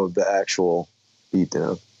video of the actual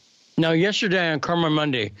beatdown. Now, yesterday on Carmine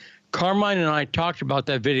Monday, Carmine and I talked about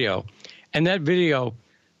that video. And that video,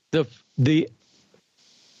 the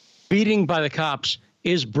beating by the cops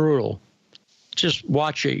is brutal. Just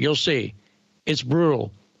watch it. You'll see. It's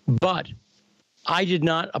brutal. But I did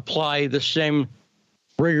not apply the same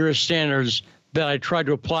rigorous standards that I tried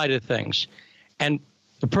to apply to things. And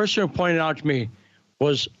the person who pointed out to me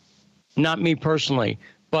was not me personally,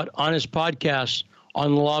 but on his podcast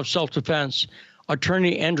on the law of self-defense,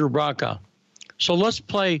 attorney Andrew Branca. So let's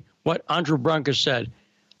play what Andrew Branca said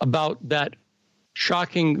about that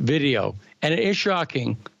shocking video. And it is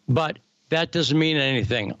shocking, but that doesn't mean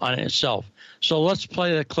anything on itself. So let's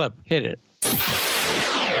play the clip. Hit it.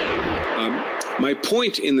 My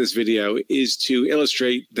point in this video is to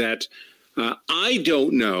illustrate that I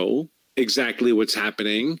don't know exactly what's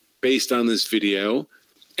happening based on this video,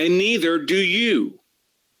 and neither do you,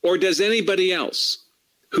 or does anybody else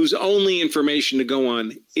whose only information to go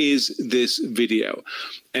on is this video.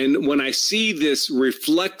 And when I see this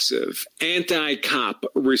reflexive anti-cop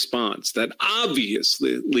response that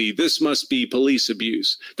obviously this must be police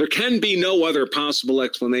abuse, there can be no other possible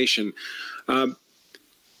explanation.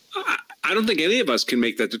 I don't think any of us can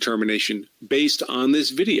make that determination based on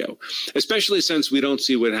this video, especially since we don't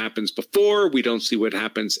see what happens before, we don't see what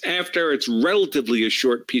happens after. It's relatively a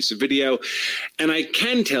short piece of video. And I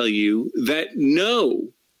can tell you that no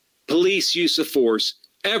police use of force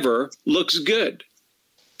ever looks good.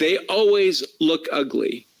 They always look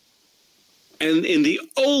ugly. And in the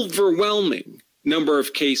overwhelming number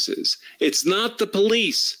of cases, it's not the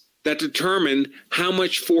police that determine how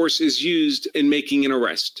much force is used in making an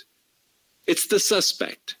arrest. It's the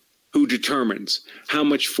suspect who determines how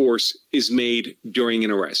much force is made during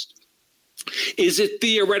an arrest. Is it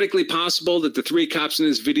theoretically possible that the three cops in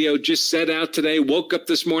this video just set out today, woke up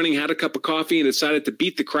this morning, had a cup of coffee, and decided to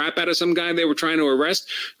beat the crap out of some guy they were trying to arrest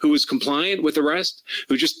who was compliant with arrest,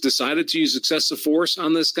 who just decided to use excessive force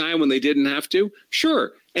on this guy when they didn't have to?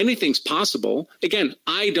 Sure, anything's possible. Again,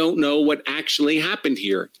 I don't know what actually happened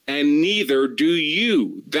here, and neither do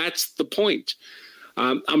you. That's the point.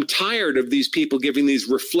 I'm tired of these people giving these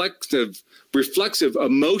reflexive,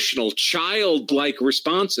 emotional, childlike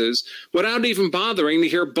responses without even bothering to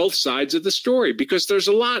hear both sides of the story, because there's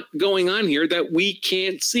a lot going on here that we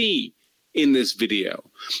can't see in this video.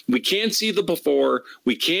 We can't see the before.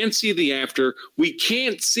 We can't see the after. We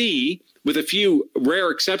can't see, with a few rare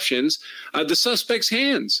exceptions, the suspect's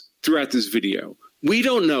hands throughout this video. We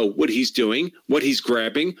don't know what he's doing, what he's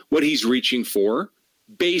grabbing, what he's reaching for,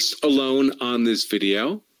 based alone on this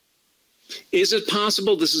video. Is it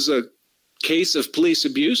possible this is a case of police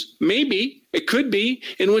abuse? Maybe. It could be,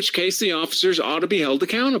 in which case the officers ought to be held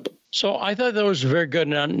accountable. So I thought that was a very good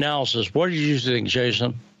analysis. What did you think,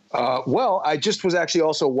 Jason? Well, I just was actually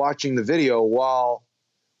also watching the video while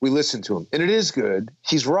we listened to him. And it is good.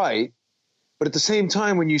 He's right. But at the same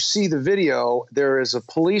time, when you see the video, there is a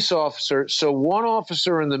police officer. So one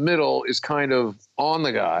officer in the middle is kind of on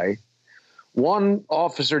the guy. One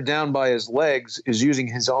officer down by his legs is using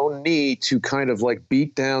his own knee to kind of like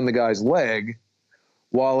beat down the guy's leg,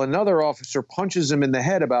 while another officer punches him in the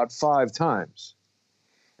head about 5 times.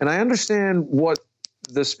 And I understand what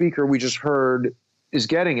the speaker we just heard is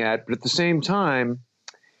getting at, but at the same time,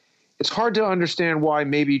 it's hard to understand why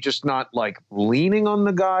maybe just not like leaning on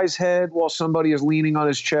the guy's head while somebody is leaning on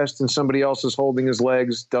his chest and somebody else is holding his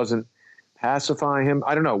legs doesn't pacify him.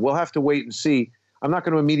 I don't know. We'll have to wait and see. I'm not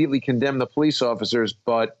going to immediately condemn the police officers,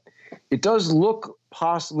 but it does look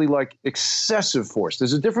possibly like excessive force.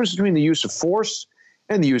 There's a difference between the use of force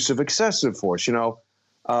and the use of excessive force. You know,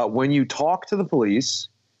 when you talk to the police,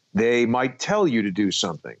 they might tell you to do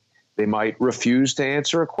something. They might refuse to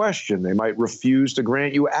answer a question. They might refuse to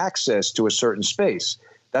grant you access to a certain space.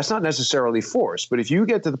 That's not necessarily force. But if you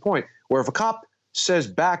get to the point where if a cop says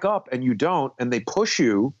back up and you don't, and they push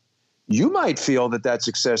you, you might feel that that's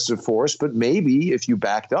excessive force, but maybe if you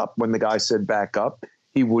backed up when the guy said back up,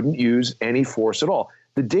 he wouldn't use any force at all.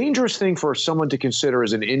 The dangerous thing for someone to consider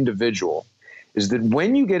as an individual is that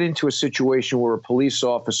when you get into a situation where a police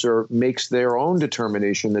officer makes their own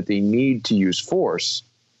determination that they need to use force,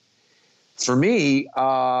 for me,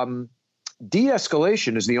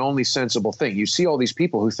 de-escalation is the only sensible thing. You see all these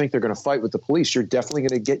people who think they're going to fight with the police. You're definitely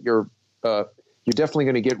going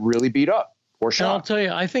to get really beat up or shot. And I'll tell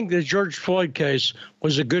you, I think the George Floyd case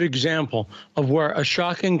was a good example of where a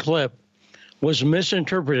shocking clip was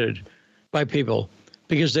misinterpreted by people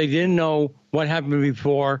because they didn't know what happened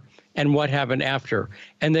before and what happened after.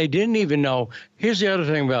 And they didn't even know. Here's the other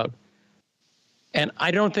thing about, and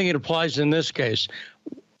I don't think it applies in this case.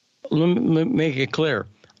 Let me make it clear.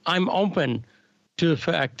 I'm open to the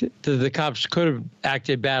fact that the cops could have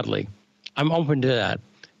acted badly. I'm open to that.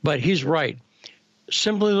 But he's right.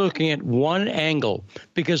 Simply looking at one angle,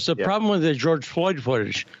 because the problem with the George Floyd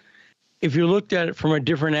footage, if you looked at it from a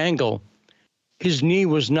different angle, his knee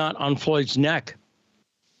was not on Floyd's neck.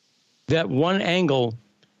 That one angle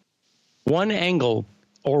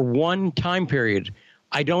or one time period,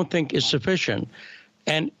 I don't think is sufficient.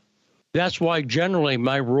 And that's why generally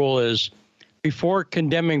my rule is before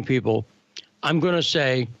condemning people, I'm going to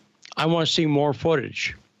say, I want to see more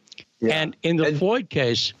footage. Yeah. And in the Floyd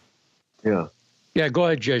case. Yeah, go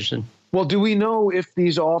ahead, Jason. Well, do we know if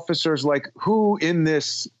these officers, like who in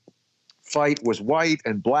this fight was white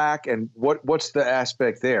and black, and what's the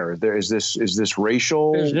aspect there? Is this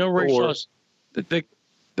racial? There's no racial.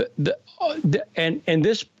 And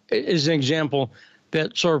this is an example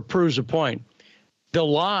that sort of proves a point. The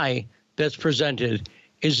lie that's presented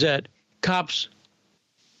is that cops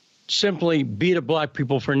simply beat up black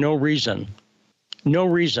people for no reason.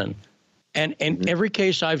 And in every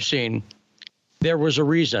case I've seen, there was a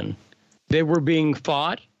reason. They were being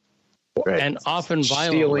fought, and often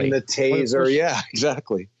violently. Stealing the taser, yeah,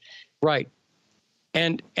 exactly. Right.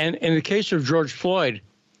 And in the case of George Floyd,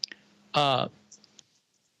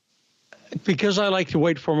 because I like to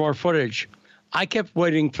wait for more footage, I kept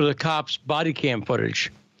waiting for the cops' body cam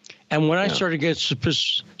footage. And when I started to get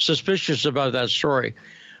suspicious about that story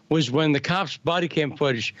was when the cops' body cam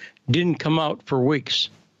footage didn't come out for weeks.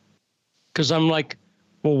 Because I'm like,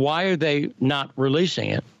 well, why are they not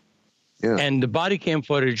releasing it? Yeah. And the body cam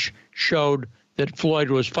footage showed that Floyd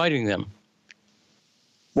was fighting them.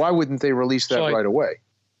 Why wouldn't they release that right away?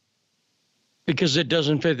 Because it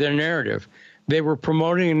doesn't fit their narrative. They were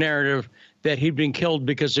promoting a narrative that he'd been killed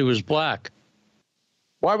because he was black.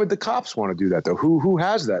 Why would the cops want to do that, though? Who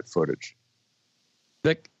has that footage?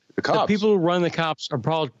 The cops. The people who run the cops are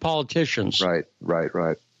politicians. Right.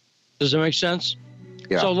 Does that make sense?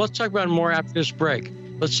 Yeah. So let's talk about it more after this break.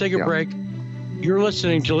 Let's take a break. You're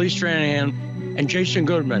listening to Lee Stranahan and Jason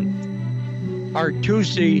Goodman, our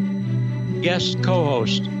Tuesday guest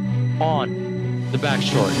co-host on The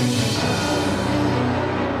Backstory.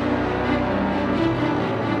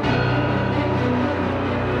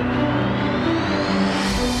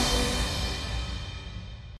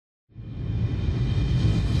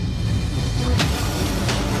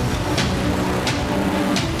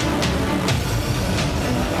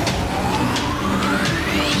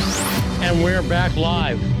 We're back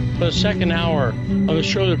live for the second hour of the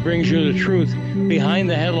show that brings you the truth behind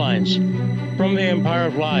the headlines from the Empire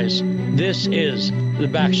of Lies. This is The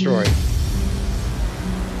Backstory.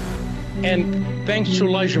 And thanks to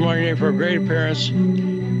Elijah Martinet for a great appearance.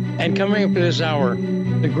 And coming up to this hour,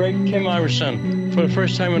 the great Kim Iverson for the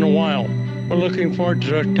first time in a while. We're looking forward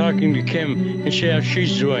to talking to Kim and see how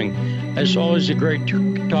she's doing. It's always a great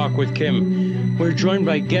talk with Kim. We're joined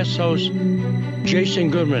by guest host Jason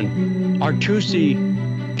Goodman, our Tuesday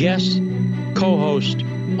guest co-host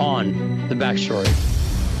on The Backstory.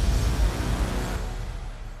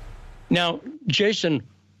 Now, Jason,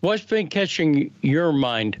 what's been catching your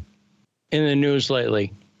mind in the news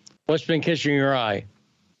lately? What's been catching your eye?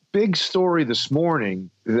 Big story this morning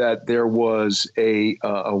that there was a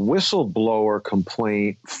whistleblower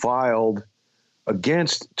complaint filed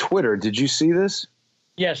against Twitter. Did you see this?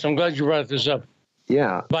 Yes, I'm glad you brought this up.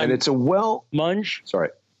 Yeah, and it's a Munch? Sorry.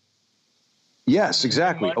 Yes,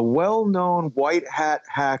 exactly. A well-known white hat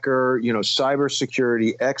hacker,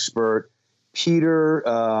 cybersecurity expert,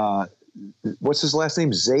 Peter, what's his last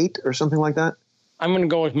name? Zate or something like that? I'm going to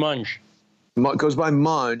go with Munch. Goes by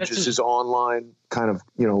Munch. It's his online kind of,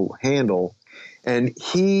 handle. And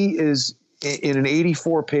he is in an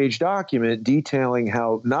 84-page document detailing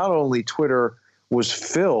how not only Twitter was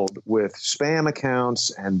filled with spam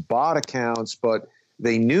accounts and bot accounts, but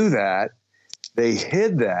they knew that. They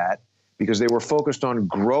hid that because they were focused on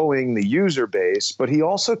growing the user base. But he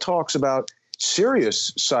also talks about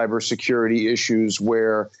serious cybersecurity issues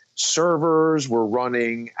where servers were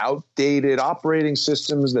running outdated operating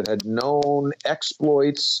systems that had known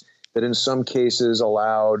exploits that in some cases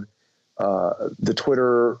allowed the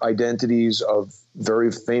Twitter identities of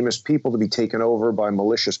very famous people to be taken over by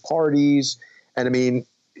malicious parties. And I mean,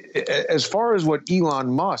 as far as what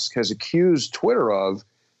Elon Musk has accused Twitter of,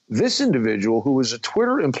 this individual who was a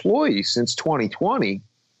Twitter employee since 2020,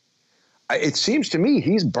 it seems to me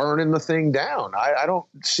he's burning the thing down. I don't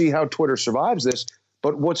see how Twitter survives this.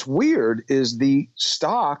 But what's weird is the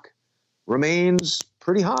stock remains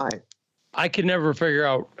pretty high. I can never figure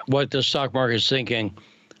out what the stock market is thinking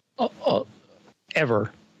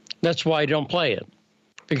ever. That's why I don't play it,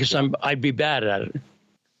 because I'd be bad at it.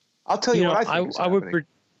 I'll tell you what I think is happening.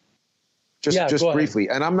 Just briefly,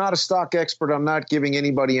 and I'm not a stock expert. I'm not giving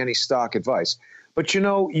anybody any stock advice. But,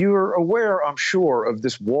 you're aware, I'm sure, of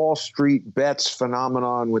this Wall Street bets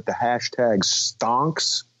phenomenon with the hashtag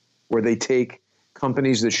stonks, where they take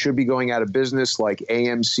companies that should be going out of business like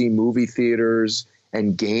AMC movie theaters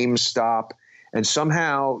and GameStop, and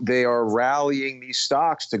somehow they are rallying these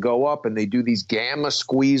stocks to go up, and they do these gamma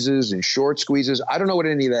squeezes and short squeezes. I don't know what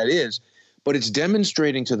any of that is, but it's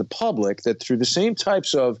demonstrating to the public that through the same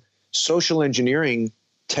types of social engineering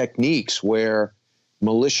techniques where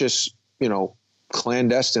malicious,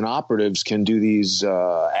 clandestine operatives can do these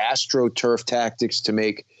astroturf tactics to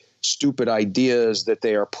make stupid ideas that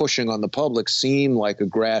they are pushing on the public seem like a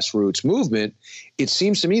grassroots movement. It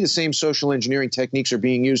seems to me the same social engineering techniques are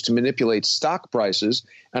being used to manipulate stock prices.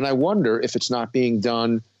 And I wonder if it's not being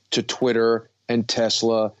done to Twitter and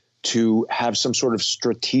Tesla to have some sort of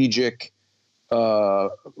strategic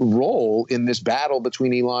role in this battle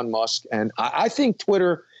between Elon Musk. And I think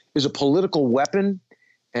Twitter is a political weapon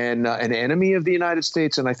and an enemy of the United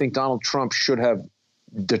States. And I think Donald Trump should have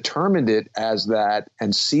determined it as that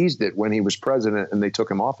and seized it when he was president, and they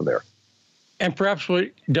took him off of there. And perhaps what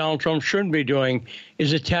Donald Trump shouldn't be doing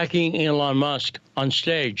is attacking Elon Musk on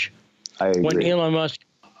stage. I agree. When Elon Musk,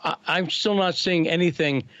 I'm still not seeing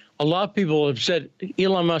anything. A lot of people have said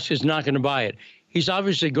Elon Musk is not going to buy it. He's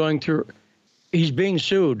obviously he's being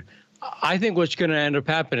sued. I think what's going to end up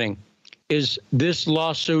happening is this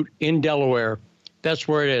lawsuit in Delaware. That's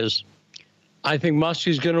where it is. I think Musk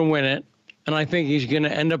is going to win it. And I think he's going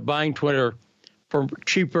to end up buying Twitter for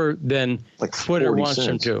cheaper than like Twitter wants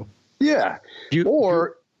him to. Yeah. I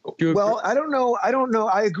don't know.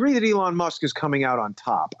 I agree that Elon Musk is coming out on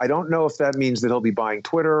top. I don't know if that means that he'll be buying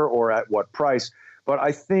Twitter or at what price. But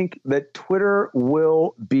I think that Twitter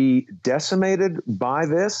will be decimated by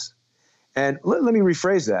this. And let me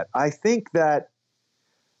rephrase that. I think that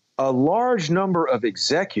a large number of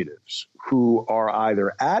executives who are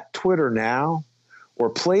either at Twitter now or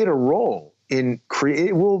played a role in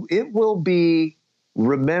it will be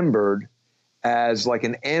remembered as like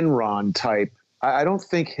an Enron type. I don't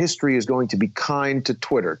think history is going to be kind to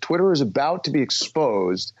Twitter. Twitter is about to be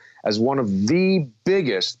exposed as one of the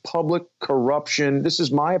biggest public corruption. This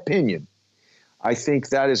is my opinion. I think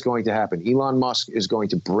that is going to happen. Elon Musk is going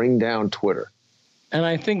to bring down Twitter. And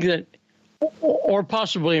I think that, or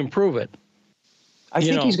possibly improve it. I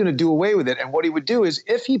think he's going to do away with it. And what he would do is,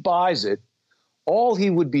 if he buys it, all he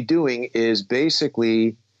would be doing is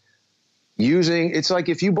basically it's like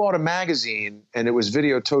if you bought a magazine and it was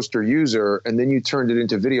Video Toaster User and then you turned it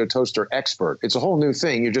into Video Toaster Expert. It's a whole new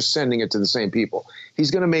thing. You're just sending it to the same people. He's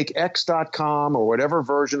going to make X.com or whatever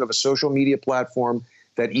version of a social media platform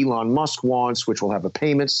that Elon Musk wants, which will have a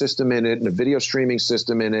payment system in it and a video streaming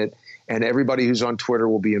system in it. And everybody who's on Twitter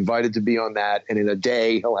will be invited to be on that. And in a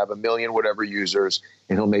day, he'll have 1 million whatever users,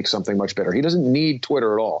 and he'll make something much better. He doesn't need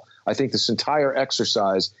Twitter at all. I think this entire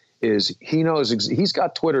exercise is he knows he's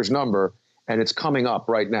got Twitter's number, and it's coming up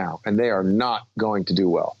right now, and they are not going to do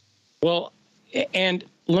well. Well, and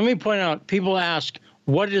let me point out, people ask,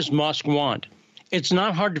 what does Musk want? It's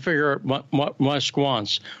not hard to figure out what Musk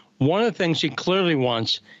wants. One of the things he clearly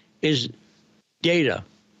wants is data,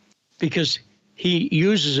 because he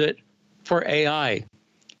uses it for AI.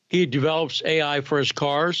 He develops AI for his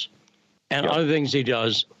cars and other things he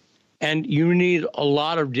does. And you need a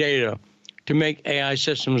lot of data to make AI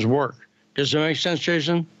systems work. Does that make sense,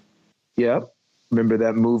 Jason? Yep. Remember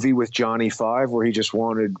that movie with Johnny Five where he just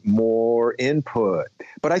wanted more input?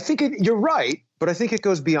 But I think you're right. But I think it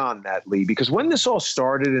goes beyond that, Lee, because when this all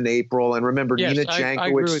started in April, and remember Nina Jankowicz. I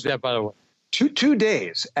agree with that, by the way. Two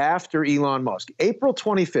days after Elon Musk, April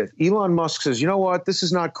 25th, Elon Musk says, you know what? This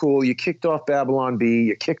is not cool. You kicked off Babylon Bee.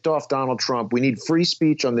 You kicked off Donald Trump. We need free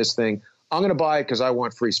speech on this thing. I'm going to buy it because I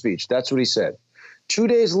want free speech. That's what he said. 2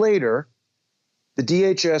 days later, the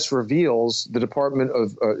DHS reveals the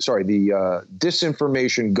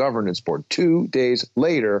Disinformation Governance Board 2 days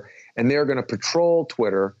later, and they're going to patrol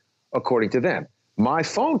Twitter, according to them. My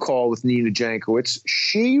phone call with Nina Jankowicz,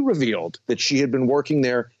 she revealed that she had been working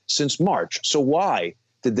there since March. So why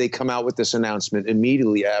did they come out with this announcement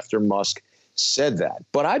immediately after Musk said that?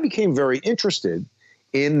 But I became very interested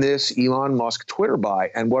in this Elon Musk Twitter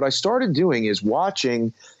buy. And what I started doing is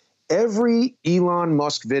watching every Elon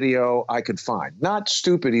Musk video I could find. Not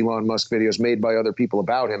stupid Elon Musk videos made by other people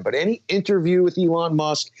about him, but any interview with Elon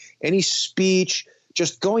Musk, any speech,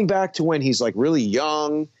 just going back to when he's like really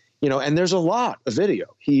young, and there's a lot of video.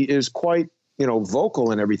 He is quite,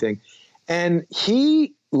 vocal and everything. And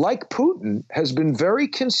he, like Putin, has been very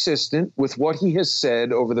consistent with what he has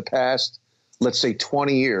said over the past, let's say,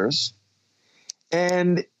 20 years.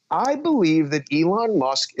 And I believe that Elon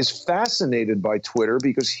Musk is fascinated by Twitter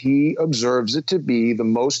because he observes it to be the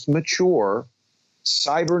most mature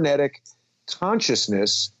cybernetic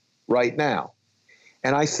consciousness right now.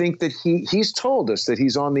 And I think that he's told us that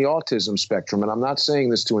he's on the autism spectrum. And I'm not saying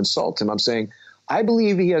this to insult him. I'm saying I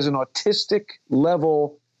believe he has an autistic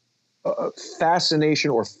level fascination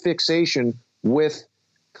or fixation with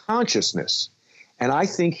consciousness. And I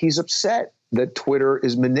think he's upset that Twitter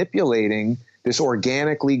is manipulating this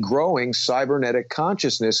organically growing cybernetic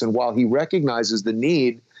consciousness. And while he recognizes the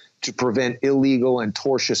need to prevent illegal and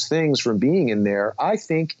tortious things from being in there, I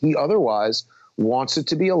think he otherwise wants it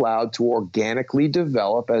to be allowed to organically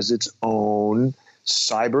develop as its own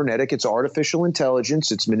cybernetic. It's artificial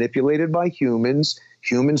intelligence. It's manipulated by humans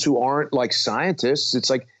who aren't like scientists. It's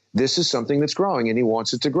like, this is something that's growing and he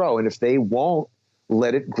wants it to grow. And if they won't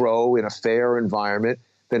let it grow in a fair environment,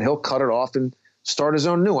 then he'll cut it off and start his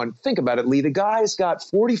own new one. Think about it, Lee. The guy's got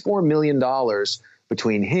 $44 million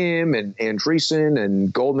between him and Andreessen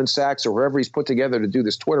and Goldman Sachs or whoever he's put together to do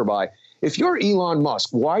this Twitter buy. If you're Elon Musk,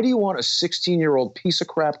 why do you want a 16-year-old piece of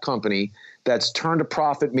crap company that's turned a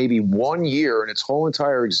profit maybe 1 year in its whole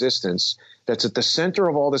entire existence, that's at the center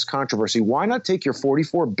of all this controversy? Why not take your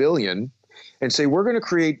 $44 billion and say, we're going to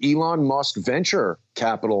create Elon Musk venture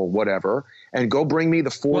capital, whatever, and go bring me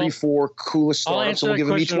the 44 coolest startups, and we'll give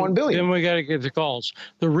them each $1 billion. Then we got to get the calls.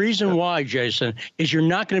 The reason why, Jason, is you're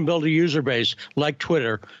not going to build a user base like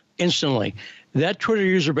Twitter instantly. That Twitter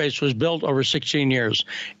user base was built over 16 years.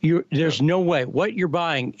 There's no way. What you're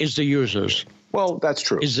buying is the users. Well, that's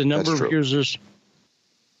true. Is the number of users.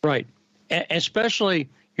 Right. Especially,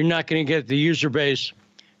 you're not going to get the user base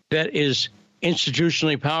that is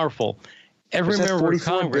institutionally powerful. Every member of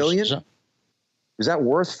Congress. Is that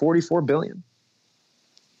worth $44 billion?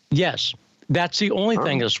 Yes. That's the only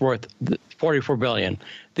thing that's worth $44 billion.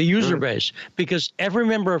 The user base. Because every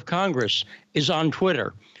member of Congress is on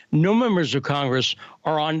Twitter. No members of Congress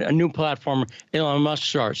are on a new platform Elon Musk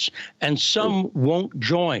starts. And some won't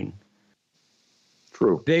join.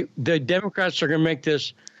 True. The Democrats are going to make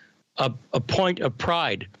this a point of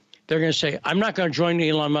pride. They're going to say, I'm not going to join the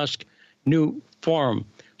Elon Musk new forum.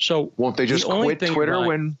 So won't they just quit Twitter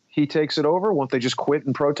when he takes it over? Won't they just quit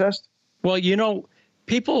and protest? Well,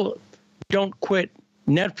 people don't quit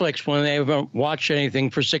Netflix when they haven't watched anything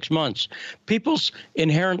for 6 months. People's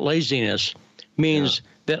inherent laziness means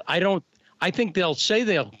that I think they'll say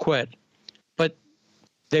they'll quit, but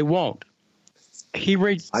they won't. He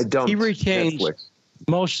retains Netflix.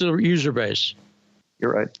 Most of the user base.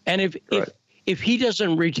 You're right. And if he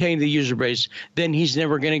doesn't retain the user base, then he's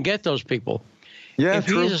never going to get those people. Yeah, if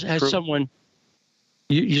he has someone,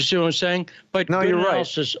 you see what I'm saying? But no, you're right.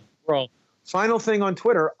 Final thing on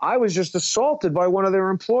Twitter, I was just assaulted by one of their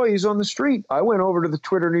employees on the street. I went over to the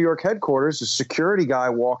Twitter New York headquarters. A security guy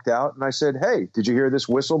walked out, and I said, hey, did you hear this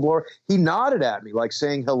whistleblower? He nodded at me, like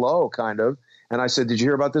saying hello, kind of. And I said, did you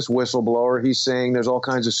hear about this whistleblower? He's saying there's all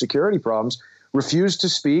kinds of security problems. Refused to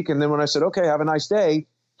speak. And then when I said, okay, have a nice day,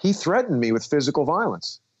 he threatened me with physical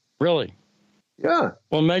violence. Really? Yeah.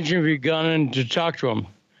 Well, imagine if you'd gone in to talk to him.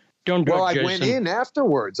 Don't do it, Jason. I went in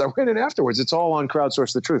afterwards. It's all on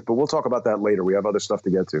Crowdsource the Truth, but we'll talk about that later. We have other stuff to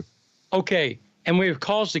get to. Okay. And we have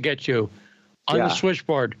calls to get to on the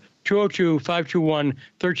switchboard,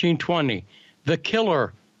 202-521-1320. The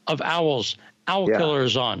killer of owls. Owl Killer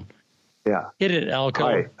is on. Yeah. Hit it, Owl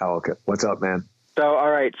Killer. Hi, Owl Killer. What's up, man? So,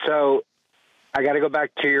 all right. So I got to go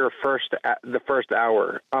back to the first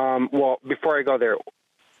hour. Well, before I go there,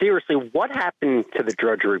 seriously, what happened to the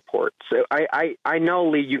Drudge Report? So I know,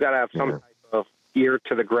 Lee, you got to have some type of ear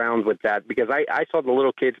to the ground with that, because I saw the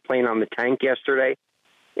little kids playing on the tank yesterday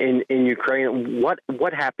in Ukraine.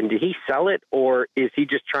 What happened? Did he sell it, or is he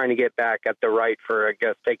just trying to get back at the right for, I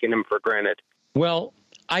guess, taking him for granted? Well,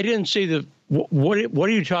 I didn't see what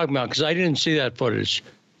are you talking about? Because I didn't see that footage.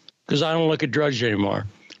 because I don't look at Drudge anymore.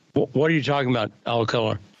 What are you talking about, Al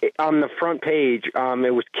Keller? On the front page, it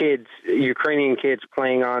was kids, Ukrainian kids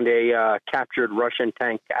playing on a captured Russian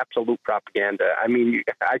tank. Absolute propaganda. I mean,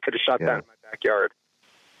 I could have shot that in my backyard.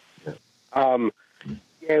 Yeah.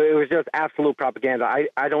 It was just absolute propaganda.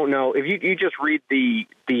 I don't know if you just read the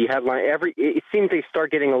headline. It seems they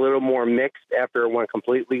start getting a little more mixed after it went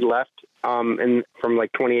completely left, and from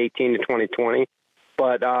like 2018 to 2020.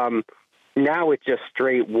 But now it's just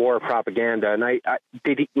straight war propaganda. And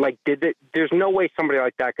there's no way somebody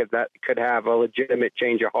like that could have a legitimate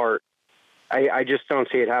change of heart. I just don't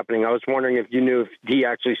see it happening. I was wondering if you knew if he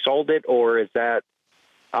actually sold it, or is that?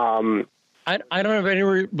 I don't have any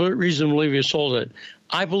reason to believe he sold it.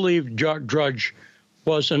 I believe Drudge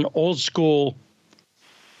was an old school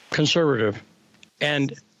conservative,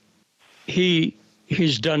 and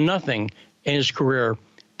he's done nothing in his career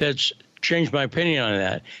that's changed my opinion on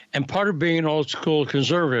that. And part of being an old school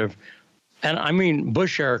conservative, and I mean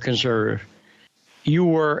Bush era conservative, you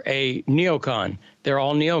were a neocon. They're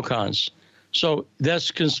all neocons. So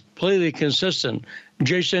that's completely consistent.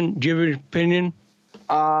 Jason, do you have an opinion?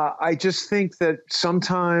 I just think that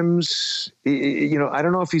sometimes, I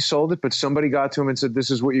don't know if he sold it, but somebody got to him and said,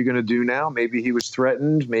 this is what you're going to do now. Maybe he was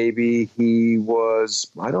threatened. Maybe he was,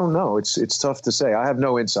 I don't know. It's tough to say. I have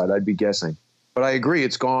no insight. I'd be guessing. But I agree.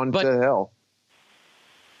 It's gone to hell.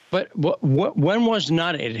 But when was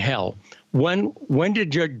not it hell? When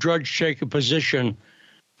did Drudge take a position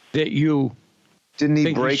that you didn't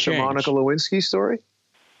he break the Monica Lewinsky story?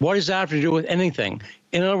 What does that have to do with anything?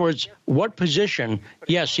 In other words, what position?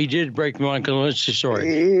 Yes, he did break the Monica Lewinsky story.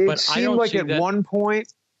 It seemed like at one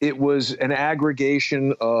point it was an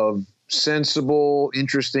aggregation of sensible,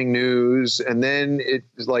 interesting news, and then it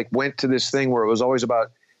went to this thing where it was always about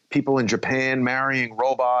people in Japan marrying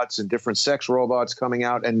robots and different sex robots coming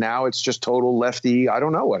out, and now it's just total lefty. I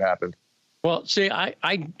don't know what happened. Well, see, I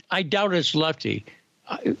doubt it's lefty.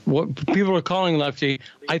 What people are calling lefty,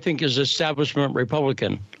 I think, is establishment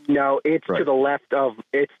Republican. No, it's to the left of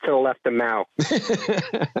Mao.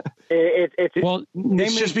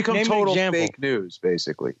 It's just become total fake news,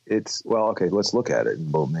 basically. Okay, let's look at it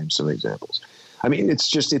and we'll name some examples. I mean,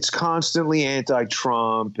 it's constantly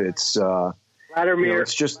anti-Trump. It's Vladimir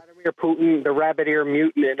Putin, the rabbit ear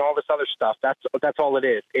mutant, and all this other stuff. That's all it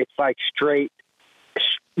is. It's like straight.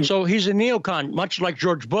 So he's a neocon, much like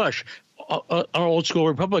George Bush, an old school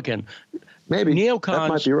Republican. Maybe neocons, that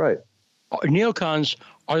might be right. Neocons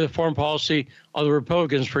are the foreign policy of the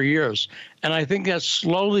Republicans for years, and I think that's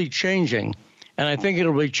slowly changing. And I think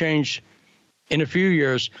it'll be changed in a few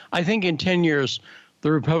years. I think in 10 years,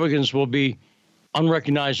 the Republicans will be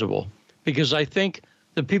unrecognizable, because I think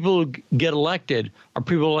the people who get elected are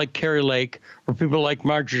people like Carrie Lake, or people like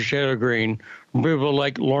Marjorie Taylor Greene, or people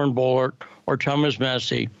like Lauren Boebert or Thomas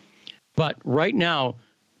Massie. But right now,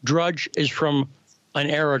 Drudge is from an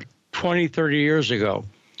era 20, 30 years ago,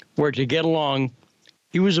 where to get along,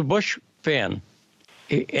 he was a Bush fan,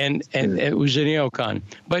 and it was a neocon.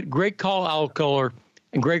 But great call, Al Keller,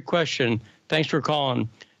 and great question. Thanks for calling.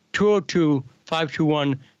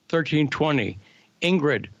 202-521-1320.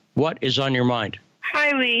 Ingrid, what is on your mind?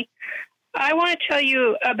 Hi, Lee. I want to tell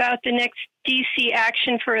you about the next D.C.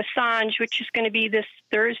 action for Assange, which is going to be this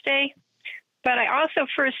Thursday. But I also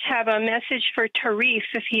first have a message for Tarif,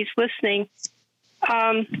 if he's listening.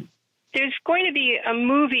 There's going to be a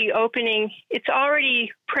movie opening. It's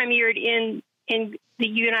already premiered in the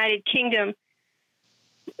United Kingdom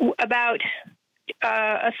about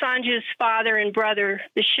Assange's father and brother,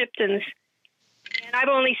 the Shiptons. And I've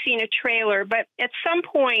only seen a trailer, but at some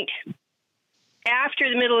point after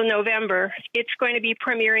the middle of November, it's going to be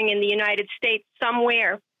premiering in the United States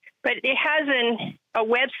somewhere. But it has a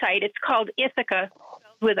website. It's called Ithaca,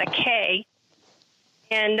 with a K.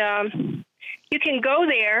 And you can go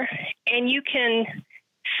there and you can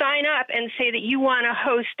sign up and say that you want to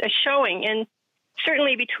host a showing. And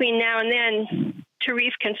certainly between now and then,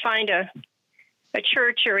 Tarif can find a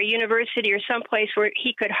church or a university or someplace where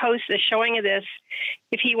he could host a showing of this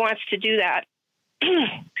if he wants to do that.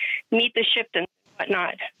 Meet the Shiptons and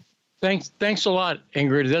whatnot. Thanks a lot,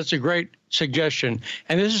 Ingrid. That's a great suggestion.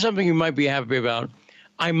 And this is something you might be happy about.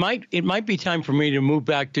 It might be time for me to move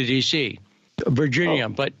back to D.C., Virginia,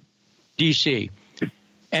 but D.C.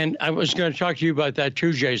 And I was going to talk to you about that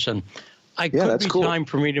too, Jason. Could be time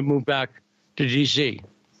for me to move back to D.C.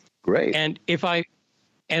 Great. And I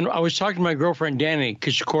was talking to my girlfriend, Danny,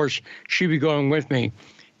 because, of course, she'd be going with me.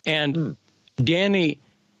 And Danny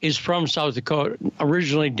is from South Dakota,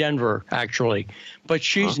 originally Denver, actually. But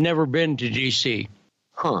she's never been to D.C.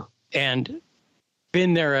 And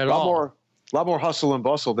been there at all. A lot more hustle and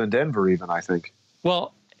bustle than Denver even, I think.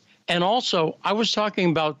 Well,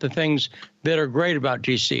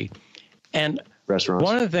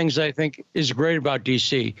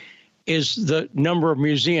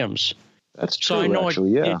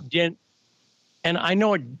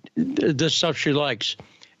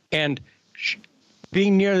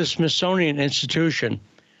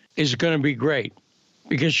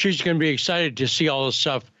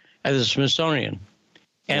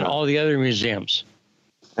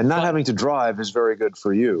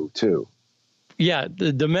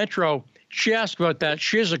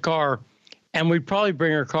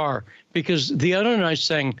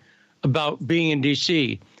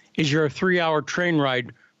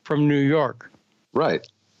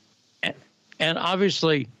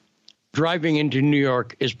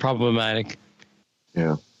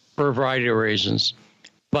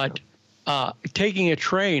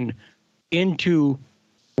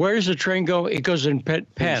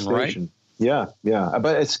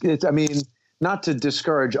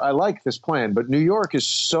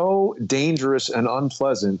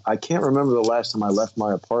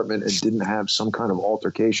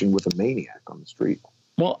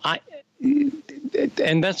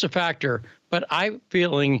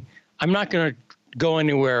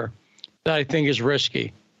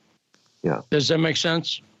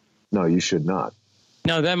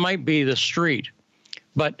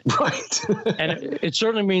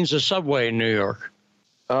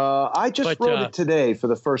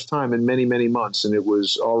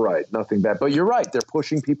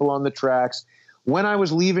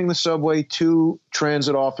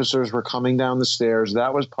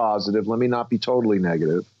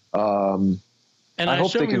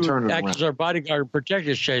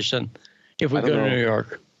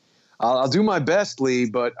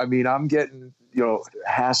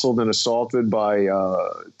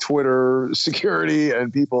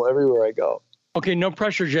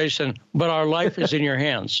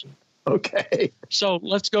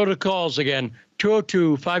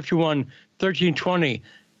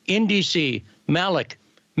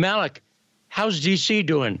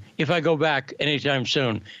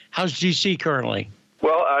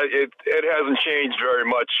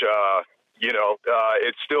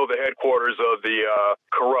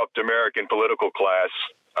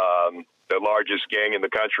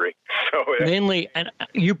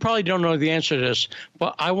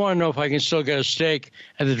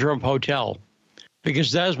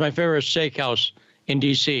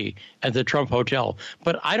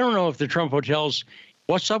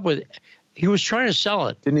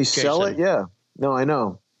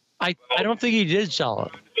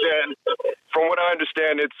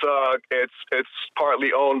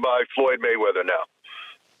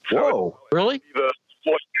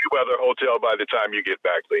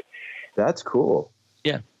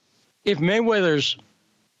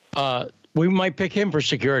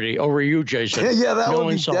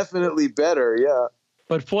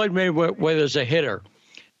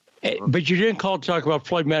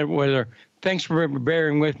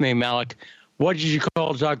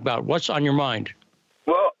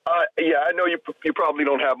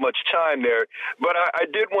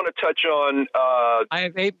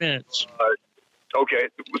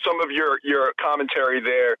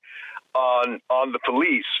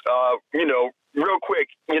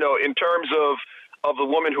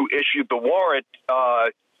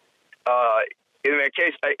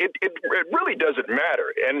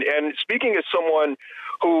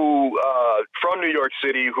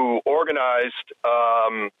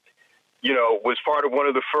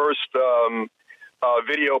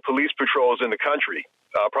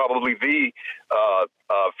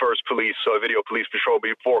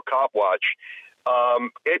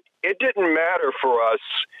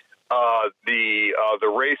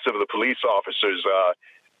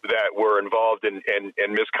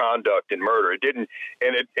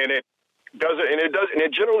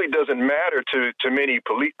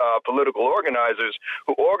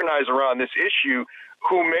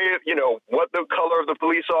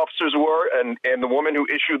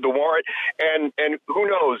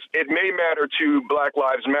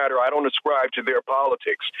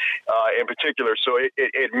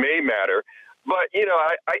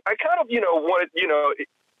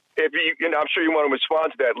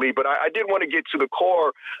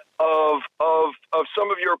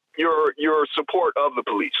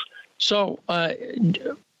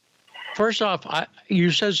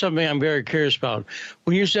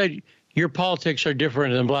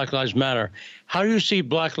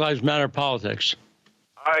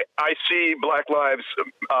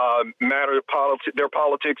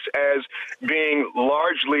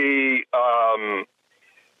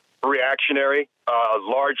 reactionary,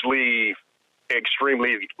 largely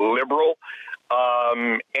extremely liberal,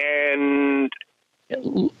 and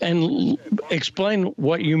explain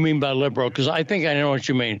what you mean by liberal, because I think I know what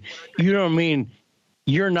you mean. You don't mean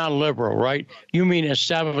you're not a liberal, right? You mean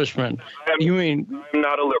establishment. I'm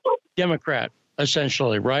not a liberal. Democrat,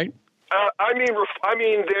 essentially, right? I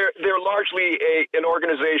mean, they're largely an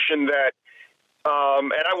organization that,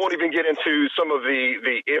 and I won't even get into some of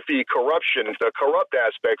the iffy corruption, the corrupt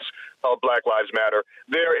aspects of Black Lives Matter.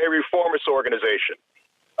 They're a reformist organization.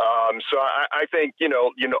 So I think,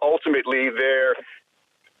 ultimately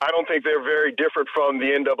I don't think they're very different from the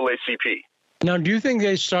NAACP. Now, do you think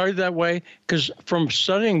they started that way? Because from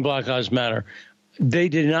studying Black Lives Matter, they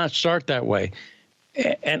did not start that way.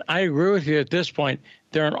 And I agree with you at this point.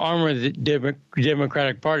 They're an arm of the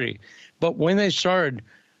Democratic Party. But when they started,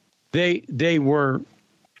 they were,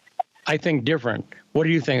 I think, different. What do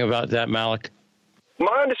you think about that, Malik?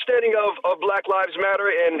 My understanding of Black Lives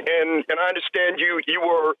Matter, and I understand you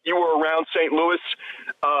were around St. Louis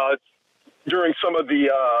during some of the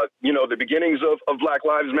the beginnings of Black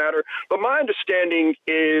Lives Matter. But my understanding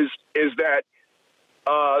is that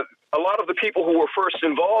a lot of the people who were first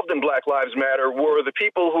involved in Black Lives Matter were the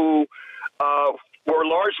people who were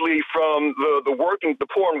largely from the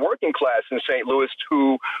poor and working class in St. Louis,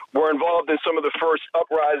 who were involved in some of the first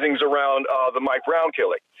uprisings around the Mike Brown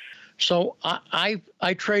killing. So I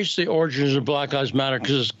trace the origins of Black Lives Matter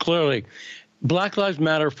because clearly Black Lives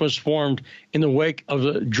Matter was formed in the wake of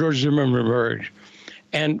the George Zimmerman murder.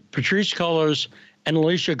 And Patrisse Cullors and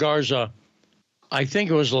Alicia Garza, I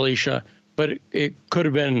think it was Alicia, but it could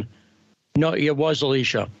have been, no, it was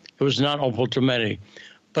Alicia. It was not Opal Tometi.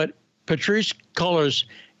 But Patrisse Cullors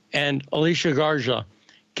and Alicia Garza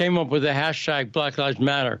came up with the hashtag Black Lives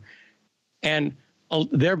Matter. And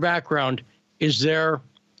their background is their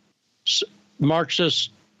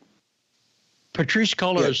Marxist. Patrisse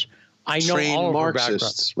Cullors, yeah. I know all of her background.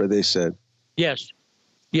 Marxists, where they said. Yes.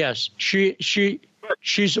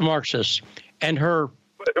 She's a Marxist, and her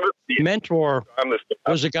mentor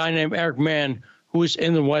was a guy named Eric Mann, who was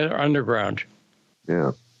in the Weather Underground.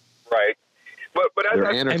 Yeah. Right. But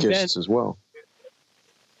they're anarchists as well.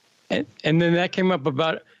 And then that came up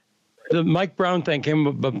about the Mike Brown thing came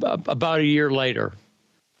up about a year later.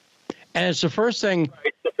 And it's the first thing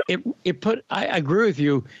I agree with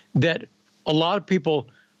you that a lot of people,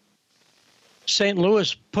 St.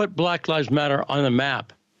 Louis put Black Lives Matter on the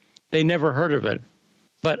map. They never heard of it.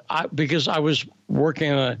 But because I was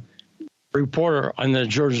working on a reporter on the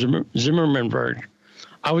George Zimmerman murder,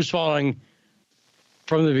 I was following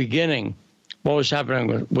from the beginning what was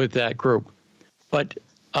happening with that group. But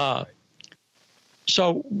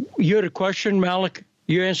so you had a question, Malik?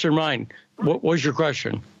 You answered mine. What was your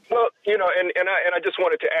question? Well, and I just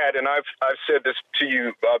wanted to add, and I've said this to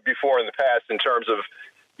you before in the past in terms of,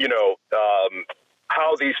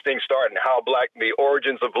 how these things start and how the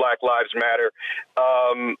origins of Black Lives Matter.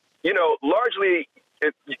 Largely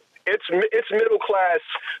it's middle class,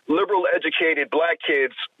 liberal educated Black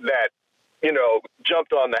kids that,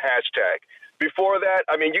 jumped on the hashtag. Before that,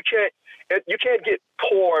 I mean, you can't get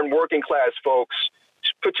poor and working class folks,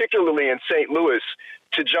 particularly in St. Louis,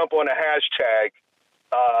 to jump on a hashtag.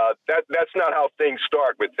 That's not how things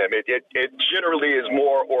start with them. It generally is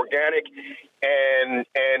more organic, and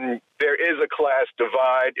there is a class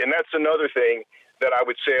divide, and that's another thing that I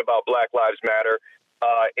would say about Black Lives Matter.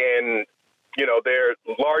 And they're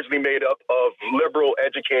largely made up of liberal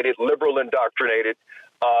educated, liberal indoctrinated,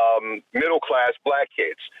 middle class Black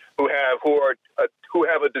kids who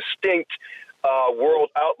have a distinct world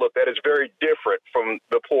outlook that is very different from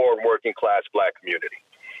the poor and working class Black community.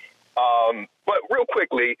 But real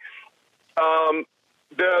quickly,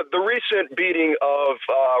 the recent beating of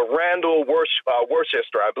Randall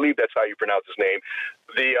Worcester, I believe that's how you pronounce his name,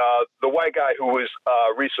 the white guy who was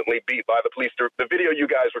recently beat by the police. The video you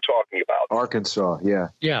guys were talking about, Arkansas,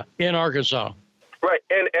 yeah, in Arkansas, right?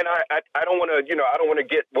 And I don't want to I don't want to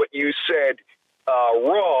get what you said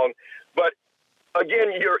wrong, but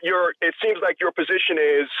again, it seems like your position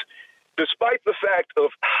is, despite the fact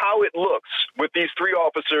of how it looks with these three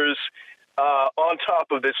officers on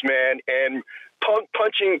top of this man and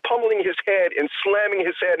pummeling his head and slamming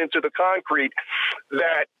his head into the concrete,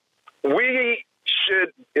 that we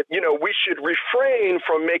should refrain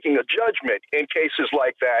from making a judgment in cases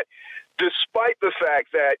like that, despite the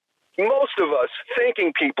fact that most of us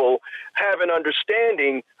thinking people have an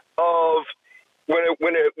understanding of when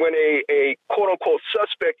a quote unquote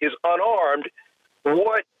suspect is unarmed,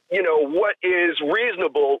 what is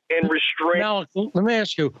reasonable in Malik, let me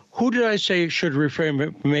ask you, who did I say should refrain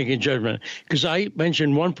from making judgment? Because I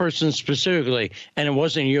mentioned one person specifically, and it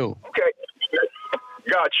wasn't you. Okay.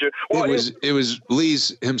 Gotcha. Well, it was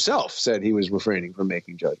Lee's himself said he was refraining from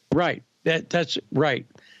making judgment. Right. That's right.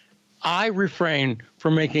 I refrain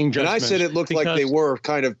from making judgments. And I said it looked like they were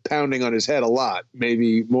kind of pounding on his head a lot,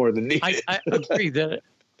 maybe more than needed. I agree that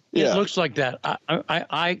it looks like that.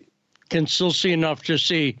 I can still see enough to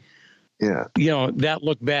see, that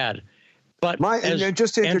looked bad. But and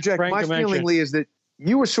just to interject, my feeling, Lee, is that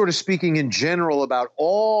you were sort of speaking in general about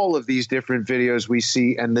all of these different videos we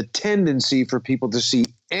see and the tendency for people to see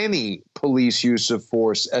any police use of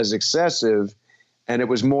force as excessive. And it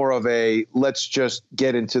was more of a, let's just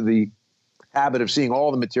get into the habit of seeing all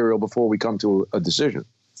the material before we come to a decision.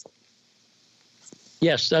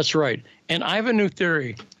 Yes, that's right. And I have a new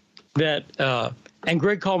theory that, and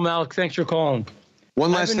Greg called Malik, thanks for calling.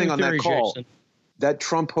 One last thing on that call. Jason. That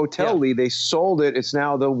Trump hotel, Lee, they sold it. It's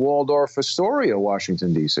now the Waldorf Astoria,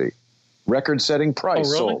 Washington, D.C. Record-setting price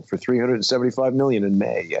sold for $375 million in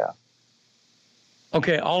May,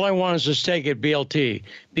 Okay, all I want is a steak at BLT.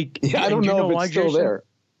 I don't know if it's still there.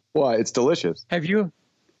 Why? It's delicious. Have you?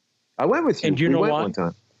 I went with you. And do you know why? One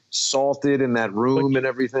time. Salted in that room and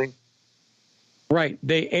everything. Right.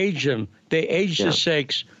 They aged them. They aged the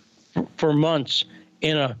steaks for months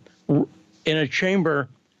in a chamber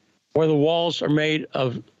where the walls are made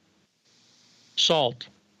of salt.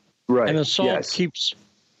 Right. And the salt keeps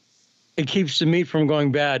the meat from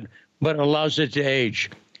going bad, but allows it to age.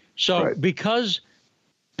 So because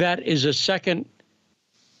that is a second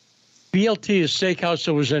BLT, a steakhouse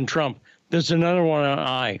that was in Trump, there's another one on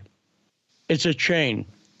I. It's a chain,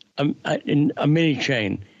 a mini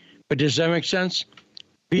chain. But does that make sense?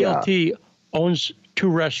 BLT owns 2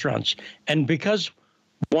 restaurants. And because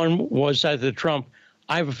one was at the Trump,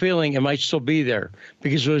 I have a feeling it might still be there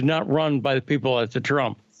because it was not run by the people at the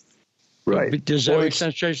Trump. Right. Does that make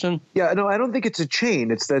sense, Jason? Yeah, no, I don't think it's a chain.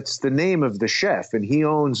 That's the name of the chef, and he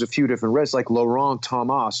owns a few different restaurants, like Laurent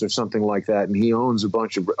Thomas or something like that, and he owns a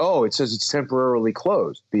bunch of. Oh, it says it's temporarily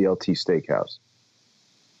closed. BLT Steakhouse.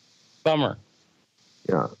 Bummer.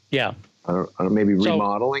 Yeah. I don't. Maybe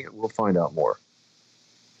remodeling it. We'll find out more.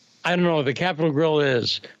 I don't know. The Capitol Grill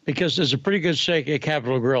is because there's a pretty good steak at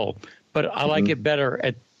Capitol Grill, but I like it better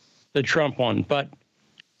at the Trump one. But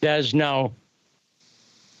that is now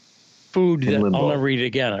food that I'll never eat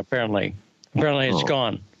again, apparently. Apparently it's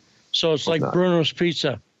gone. So it's like Bruno's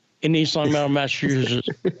Pizza in East Long Meadow, Massachusetts.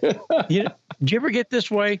 Do you ever get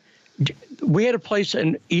this way? We had a place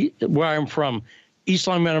where I'm from, East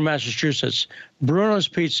Long Meadow, Massachusetts, Bruno's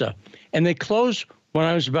Pizza. And they closed when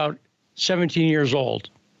I was about 17 years old.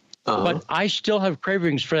 But I still have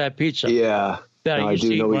cravings for that pizza. Yeah. That I used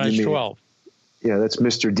to eat when I was 12. Yeah, that's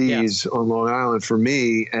Mr. D's on Long Island for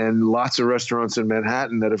me, and lots of restaurants in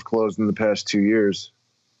Manhattan that have closed in the past 2 years.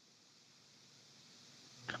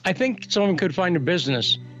 I think someone could find a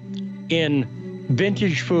business in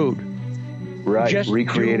vintage food. Right,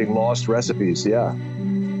 recreating lost recipes,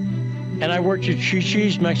 And I worked at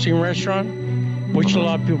Chi-Chi's Mexican restaurant, which a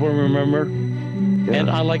lot of people remember. Yeah. And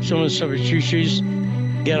I like some of the stuff at Chi-Chi's.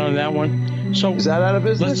 Get on that one. So is that out of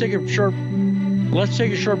business? Let's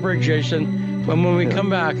take a short break, Jason. And when we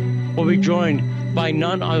come back, we'll be joined by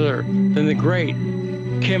none other than the great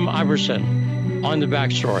Kim Iversen on The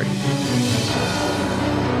Backstory.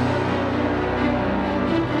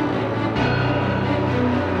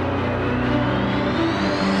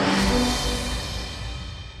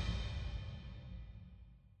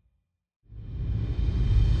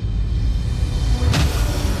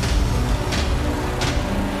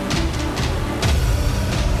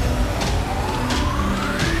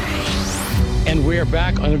 We are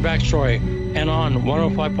back on The Backstory and on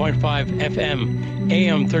 105.5 FM,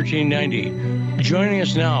 AM 1390. Joining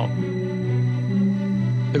us now,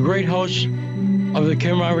 the great host of the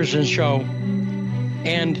Kim Iversen Show,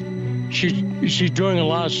 and she's doing a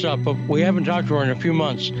lot of stuff, but we haven't talked to her in a few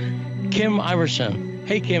months. Kim Iversen.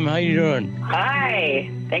 Hey, Kim, how you doing?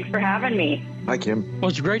 Hi. Thanks for having me. Hi, Kim. Well,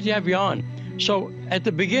 it's great to have you on. So at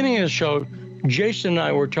the beginning of the show, Jason and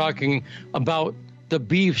I were talking about the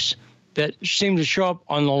beefs that seem to show up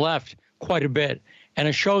on the left quite a bit, and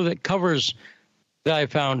a show that covers, that I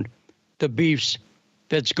found, the beefs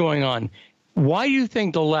that's going on. Why do you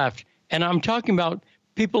think the left, and I'm talking about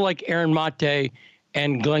people like Aaron Mate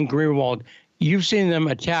and Glenn Greenwald, you've seen them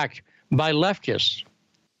attacked by leftists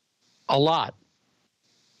a lot,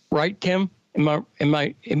 right, Kim? Am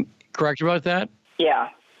I correct about that? Yeah.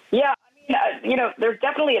 I mean, there's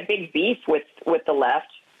definitely a big beef with the left.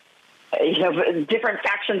 Different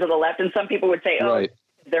factions of the left, and some people would say,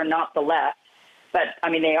 they're not the left. But, I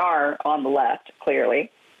mean, they are on the left,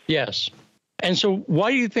 clearly. Yes. And so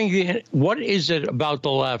why do you think, what is it about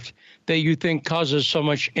the left that you think causes so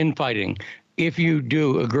much infighting, if you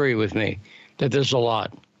do agree with me that there's a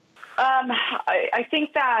lot? I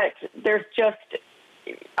think that there's just,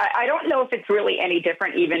 I don't know if it's really any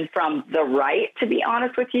different even from the right, to be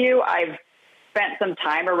honest with you. I've spent some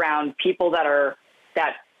time around people that are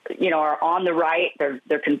on the right.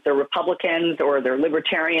 They're Republicans, or they're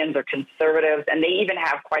libertarians or conservatives, and they even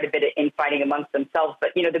have quite a bit of infighting amongst themselves.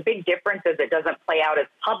 But, the big difference is it doesn't play out as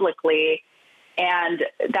publicly, and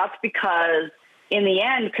that's because in the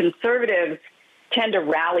end, conservatives tend to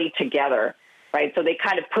rally together, right? So they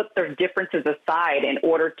kind of put their differences aside in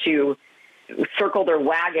order to circle their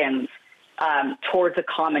wagons towards a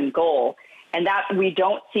common goal. And that we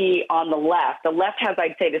don't see on the left. The left has,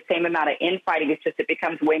 I'd say, the same amount of infighting. It's just it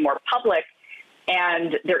becomes way more public.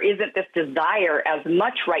 And there isn't this desire as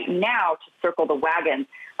much right now to circle the wagons.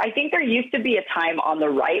 I think there used to be a time on the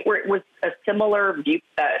right where it was a similar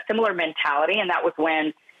mentality, and that was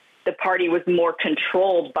when the party was more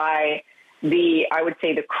controlled by the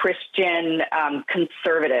Christian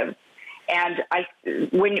conservatives. And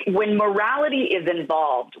when morality is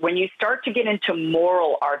involved, when you start to get into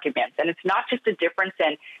moral arguments, and it's not just a difference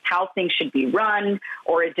in how things should be run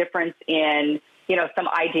or a difference in, some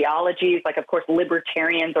ideologies, like, of course,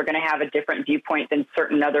 libertarians are going to have a different viewpoint than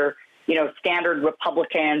certain other, standard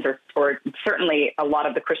Republicans, or certainly a lot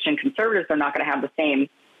of the Christian conservatives are not going to have the same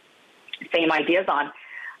ideas on.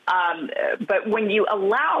 But when you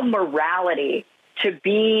allow morality to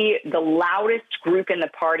be the loudest group in the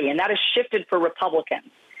party, and that has shifted for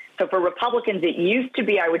Republicans. So for Republicans, it used to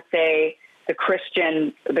be, I would say, the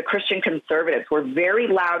Christian conservatives were very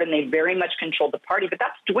loud and they very much controlled the party, but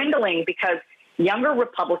that's dwindling because younger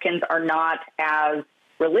Republicans are not as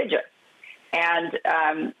religious. And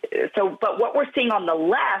but what we're seeing on the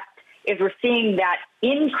left is we're seeing that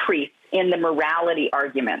increase in the morality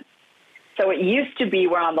arguments. So it used to be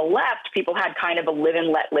where on the left, people had kind of a live and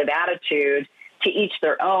let live attitude, to each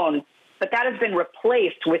their own, but that has been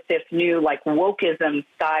replaced with this new wokeism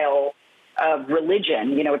style of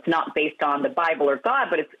religion. It's not based on the Bible or God,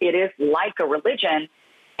 but it is like a religion,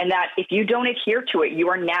 and that if you don't adhere to it, you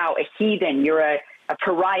are now a heathen, you're a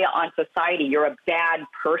pariah on society, you're a bad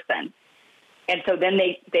person. And so then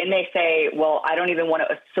they say, well, I don't even want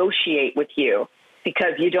to associate with you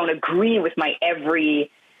because you don't agree with my every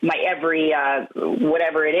whatever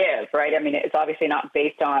it is, right? I mean, it's obviously not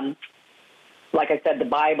based on, like I said, the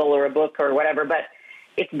Bible or a book or whatever, but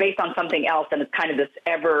it's based on something else, and it's kind of this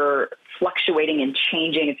ever fluctuating and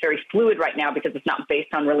changing. It's very fluid right now because it's not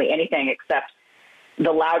based on really anything except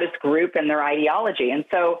the loudest group and their ideology. And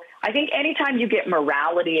so I think anytime you get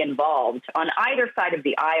morality involved on either side of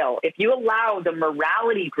the aisle, if you allow the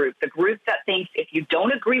morality group, the group that thinks if you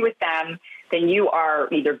don't agree with them, then you are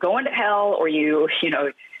either going to hell or or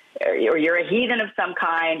you're a heathen of some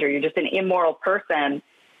kind, or you're just an immoral person,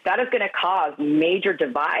 that is going to cause major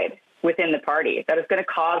divide within the party. That is going to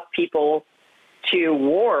cause people to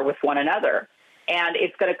war with one another. And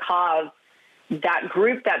it's going to cause that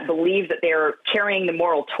group that believes that they're carrying the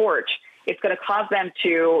moral torch, it's going to cause them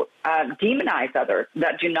to demonize others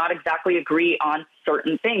that do not exactly agree on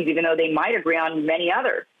certain things, even though they might agree on many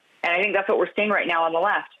others. And I think that's what we're seeing right now on the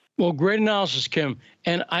left. Well, great analysis, Kim.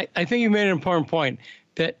 And I think you made an important point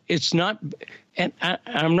that it's not, and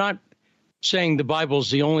I'm not saying the Bible is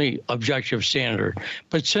the only objective standard,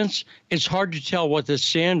 but since it's hard to tell what the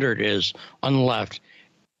standard is on the left,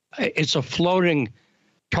 it's a floating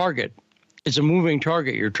target. It's a moving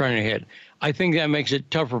target you're trying to hit. I think that makes it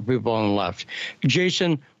tough for people on the left.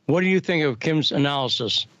 Jason, what do you think of Kim's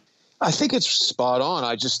analysis? I think it's spot on.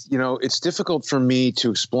 I just, it's difficult for me to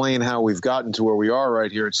explain how we've gotten to where we are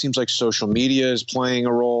right here. It seems like social media is playing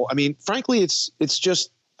a role. I mean, frankly, it's just,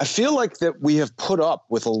 I feel like that we have put up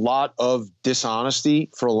with a lot of dishonesty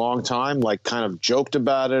for a long time, like kind of joked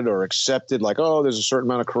about it or accepted, like, oh, there's a certain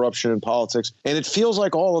amount of corruption in politics. And it feels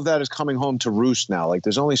like all of that is coming home to roost now. Like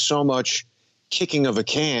there's only so much kicking of a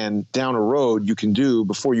can down a road you can do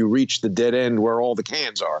before you reach the dead end where all the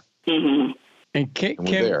cans are. Mm-hmm. And Kim,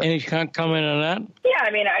 any comment on that? Yeah, I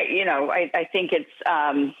mean, I think it's,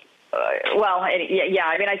 I mean,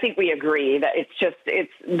 I think we agree that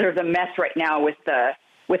there's a mess right now with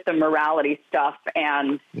the morality stuff,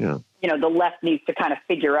 and, the left needs to kind of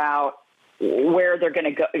figure out where they're going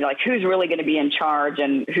to go, like who's really going to be in charge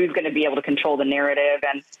and who's going to be able to control the narrative.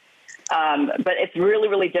 And, but it's really,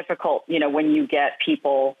 really difficult, when you get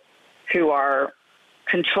people who are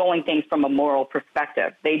controlling things from a moral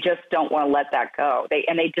perspective. They just don't want to let that go. They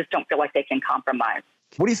just don't feel like they can compromise.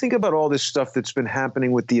 What do you think about all this stuff that's been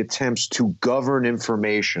happening with the attempts to govern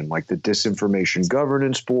information, like the Disinformation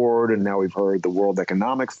Governance Board, and now we've heard the World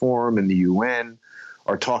Economic Forum and the UN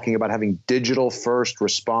are talking about having digital first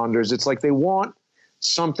responders? It's like they want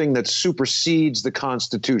something that supersedes the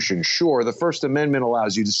Constitution. Sure, the First Amendment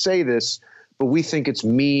allows you to say this, but we think it's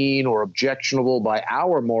mean or objectionable by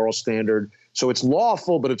our moral standard. So it's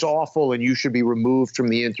lawful, but it's awful, and you should be removed from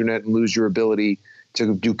the internet and lose your ability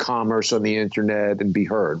to do commerce on the internet and be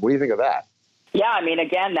heard. What do you think of that? Yeah, I mean,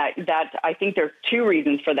 again, that I think there's two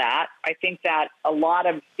reasons for that. I think that a lot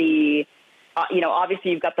of the,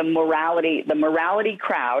 obviously you've got the morality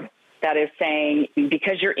crowd that is saying,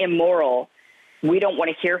 because you're immoral, we don't want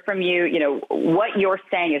to hear from you. You know, what you're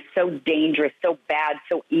saying is so dangerous, so bad,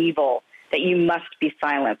 so evil that you must be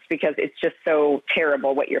silenced because it's just so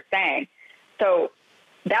terrible what you're saying. So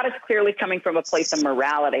that is clearly coming from a place of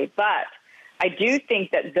morality. But I do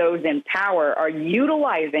think that those in power are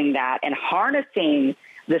utilizing that and harnessing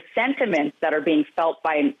the sentiments that are being felt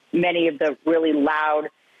by many of the really loud,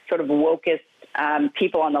 sort of wokest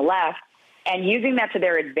people on the left, and using that to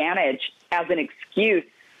their advantage as an excuse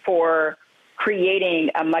for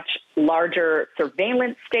creating a much larger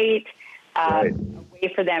surveillance state, Right. a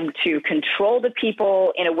way for them to control the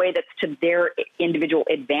people in a way that's to their individual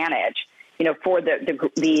advantage, for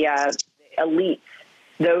the elites,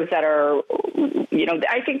 those that are,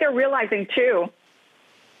 I think they're realizing too,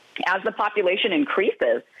 as the population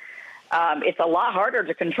increases, it's a lot harder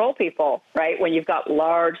to control people, right? When you've got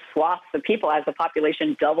large swaths of people as the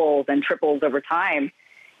population doubles and triples over time.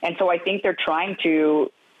 And so I think they're trying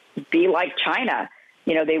to be like China.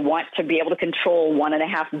 They want to be able to control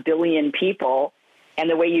 1.5 billion people. And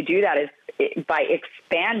the way you do that is by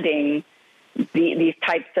expanding this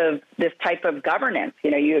type of governance.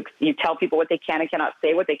 You tell people what they can and cannot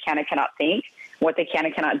say, what they can and cannot think, what they can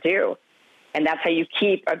and cannot do. And that's how you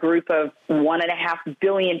keep a group of 1.5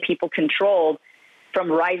 billion people controlled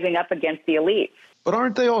from rising up against the elites. But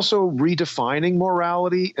aren't they also redefining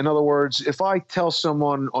morality? In other words, if I tell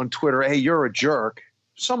someone on Twitter, hey, you're a jerk,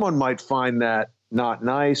 someone might find that not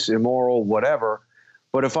nice, immoral, whatever.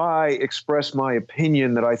 But if I express my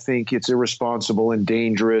opinion that I think it's irresponsible and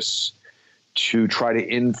dangerous to try to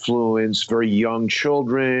influence very young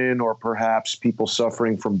children or perhaps people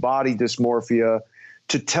suffering from body dysmorphia,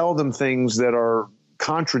 to tell them things that are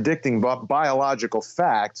contradicting biological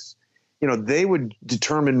facts, they would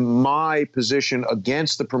determine my position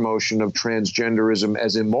against the promotion of transgenderism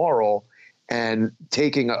as immoral, and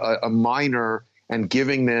taking a minor and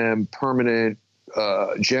giving them permanent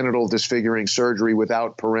genital disfiguring surgery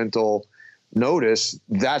without parental notice,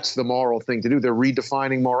 that's the moral thing to do. They're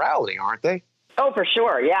redefining morality, aren't they? Oh, for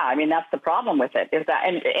sure. Yeah. I mean, that's the problem with it, is that,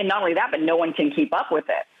 and not only that, but no one can keep up with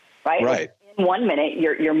it, right? Right. In 1 minute,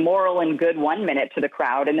 you're moral and good 1 minute to the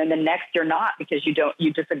crowd, and then the next you're not, because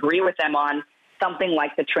you disagree with them on something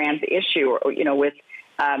like the trans issue, or, with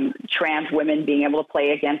trans women being able to play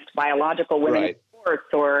against biological women Right. in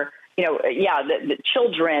sports, or, the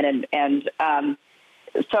children.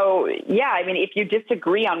 So, yeah, I mean, if you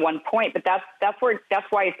disagree on one point, but that's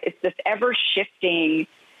why it's this ever shifting,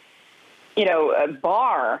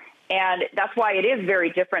 bar. And that's why it is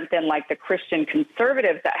very different than like the Christian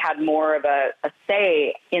conservatives that had more of a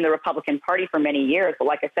say in the Republican Party for many years. But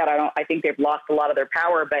like I said, I think they've lost a lot of their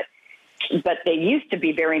power, but they used to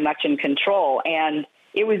be very much in control, and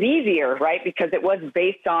it was easier, right? Because it was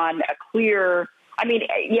based on a clear,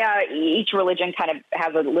 each religion kind of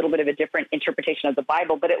has a little bit of a different interpretation of the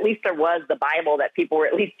Bible, but at least there was the Bible that people were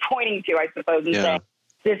at least pointing to, I suppose, and saying,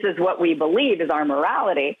 this is what we believe is our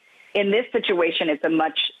morality. In this situation, it's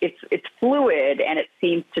fluid, and it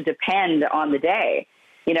seems to depend on the day.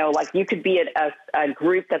 Like you could be a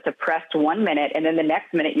group that's oppressed 1 minute, and then the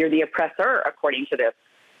next minute you're the oppressor, according to this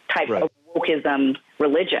type Right. of wokeism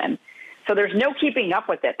religion. So there's no keeping up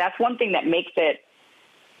with it. That's one thing that makes it,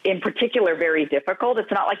 in particular, very difficult.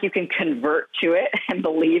 It's not like you can convert to it and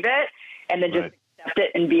believe it, and then just Right. accept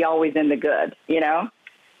it and be always in the good.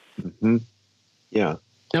 Mm-hmm. Yeah.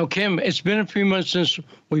 Now, Kim, it's been a few months since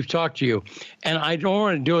we've talked to you, and I don't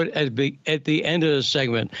want to do it at the end of the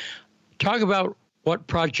segment. Talk about what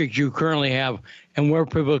projects you currently have and where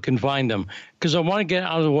people can find them, because I want to get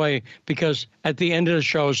out of the way, because at the end of the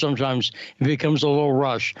show, sometimes it becomes a little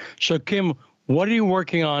rush. So, Kim, what are you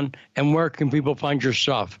working on, and where can people find your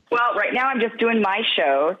stuff? Well, right now I'm just doing my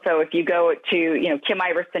show. So if you go to,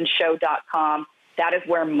 KimIversonShow.com, that is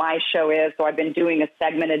where my show is. So I've been doing a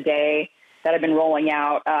segment a day that I've been rolling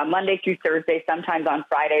out Monday through Thursday, sometimes on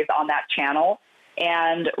Fridays on that channel.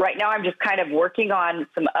 And right now I'm just kind of working on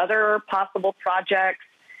some other possible projects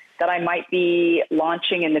that I might be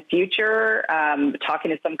launching in the future,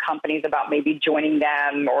 talking to some companies about maybe joining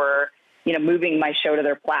them or, moving my show to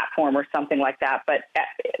their platform or something like that. But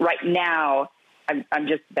right now, I'm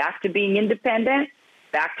just back to being independent,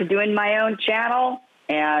 back to doing my own channel,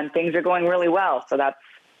 and things are going really well. So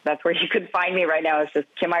that's where you could find me right now. It's just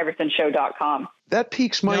KimIversonShow.com. That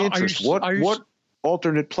piques my interest. What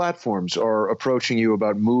alternate platforms are approaching you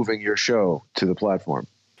about moving your show to the platform?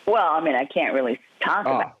 Well, I can't really talk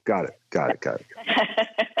about it. Got it.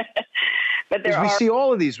 But we see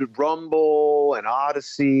all of these with Rumble and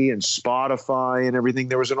Odyssey and Spotify and everything.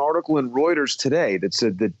 There was an article in Reuters today that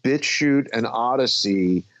said that BitChute and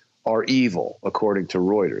Odyssey are evil, according to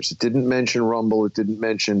Reuters. It didn't mention Rumble. It didn't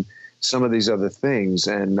mention some of these other things.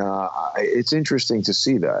 And it's interesting to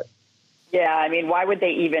see that. Yeah, why would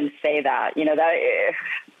they even say that?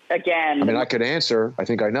 Again. I could answer. I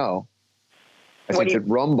think I know. I think that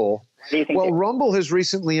Rumble. Rumble has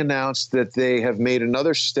recently announced that they have made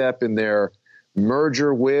another step in their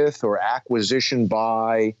merger with or acquisition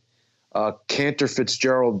by Cantor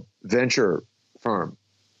Fitzgerald venture firm.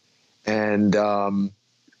 And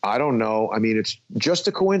I don't know. It's just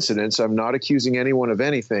a coincidence. I'm not accusing anyone of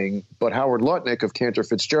anything, but Howard Lutnick of Cantor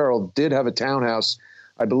Fitzgerald did have a townhouse,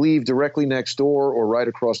 I believe, directly next door or right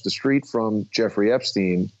across the street from Jeffrey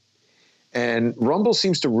Epstein. And Rumble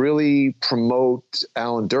seems to really promote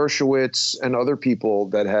Alan Dershowitz and other people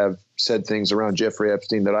that have said things around Jeffrey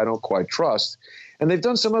Epstein that I don't quite trust. And they've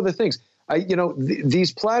done some other things.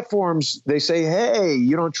 These platforms, they say, hey,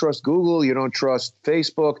 you don't trust Google, you don't trust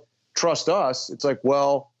Facebook, trust us. It's like,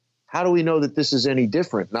 well, how do we know that this is any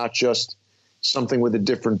different, not just something with a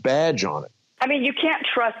different badge on it? You can't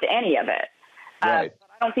trust any of it. Right. But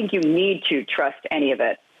I don't think you need to trust any of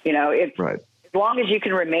it. Right. As long as you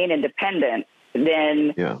can remain independent,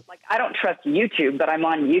 then I don't trust YouTube, but I'm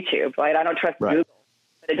on YouTube, right? I don't trust Google,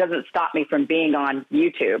 but it doesn't stop me from being on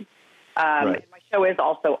YouTube. My show is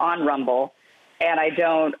also on Rumble, and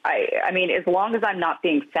as long as I'm not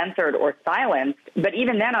being censored or silenced, but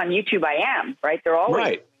even then on YouTube I am, right? They're always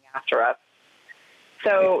coming after us.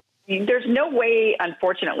 So there's no way,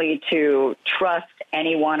 unfortunately, to trust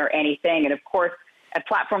anyone or anything. And of course, a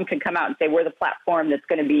platform can come out and say, we're the platform that's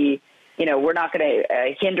going to be, we're not going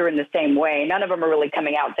to hinder in the same way. None of them are really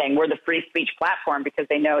coming out saying we're the free speech platform because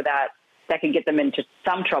they know that can get them into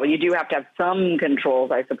some trouble. You do have to have some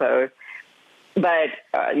controls, I suppose. But,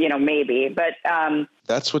 maybe. But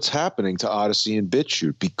that's what's happening to Odyssey and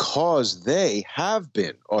BitChute because they have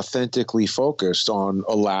been authentically focused on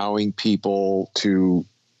allowing people to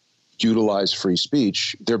utilize free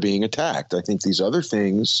speech. They're being attacked. I think these other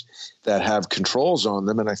things that have controls on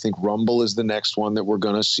them, and I think Rumble is the next one that we're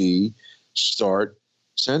going to see start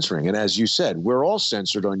censoring. And as you said, we're all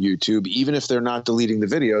censored on YouTube, even if they're not deleting the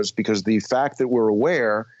videos, because the fact that we're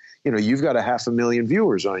aware, you've got 500,000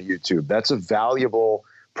 viewers on YouTube. That's a valuable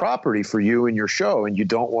property for you and your show, and you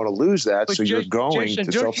don't want to lose that. But so you're going Jason,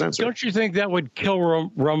 to self-censor. Don't you think that would kill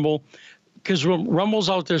Rumble? Because Rumble's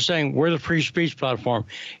out there saying we're the free speech platform.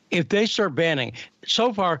 If they start banning,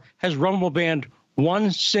 so far, has Rumble banned one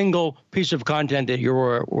single piece of content that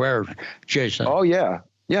you're aware of, Jason? Oh, yeah.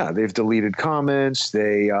 Yeah, they've deleted comments.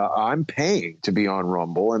 I'm paying to be on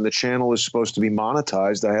Rumble, and the channel is supposed to be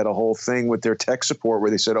monetized. I had a whole thing with their tech support where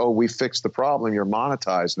they said, oh, we fixed the problem. You're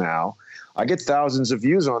monetized now. I get thousands of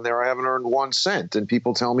views on there. I haven't earned 1 cent, and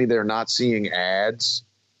people tell me they're not seeing ads.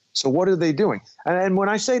 So what are they doing? And when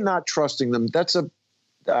I say not trusting them, that's a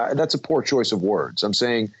poor choice of words. I'm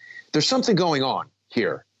saying there's something going on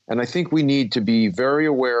here, and I think we need to be very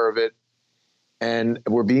aware of it. And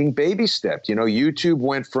we're being baby stepped. YouTube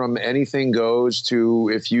went from anything goes to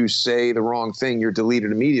if you say the wrong thing, you're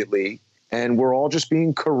deleted immediately. And we're all just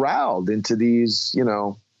being corralled into these,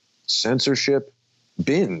 censorship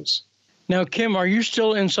bins. Now, Kim, are you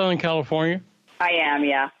still in Southern California? I am,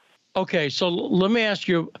 yeah. Okay, so let me ask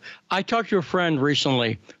you, I talked to a friend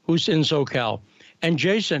recently who's in SoCal. And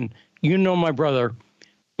Jason, you know my brother.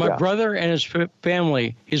 My brother and his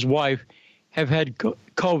family, his wife, have had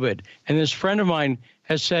COVID. And this friend of mine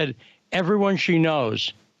has said everyone she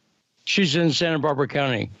knows, she's in Santa Barbara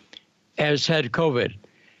County, has had COVID.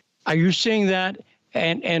 Are you seeing that?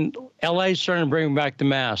 And LA is starting to bring back the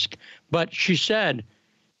mask. But she said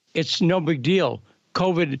it's no big deal.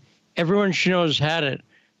 COVID, everyone she knows had it,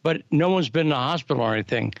 but no one's been in the hospital or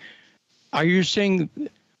anything. What are you seeing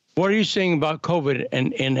about COVID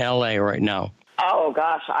in LA right now? Oh,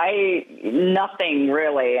 gosh, nothing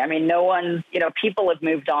really. No one, people have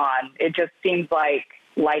moved on. It just seems like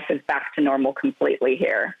life is back to normal completely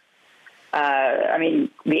here.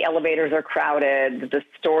 The elevators are crowded, the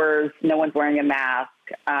stores, no one's wearing a mask.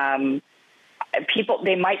 people,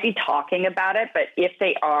 they might be talking about it, but if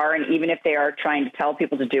they are, and even if they are trying to tell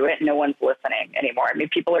people to do it, no one's listening anymore. I mean,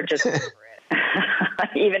 people are just over it.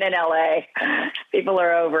 Even in LA, people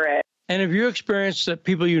are over it. And have you experienced that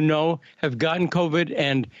people you know have gotten COVID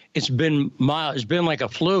and it's been mild? It's been like a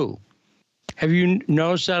flu. Have you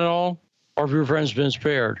noticed that at all? Or have your friends been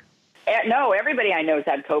spared? No, everybody I know has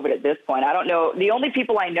had COVID at this point. I don't know. The only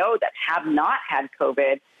people I know that have not had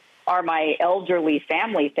COVID are my elderly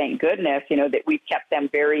family, thank goodness, that we've kept them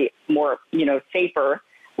very more, safer.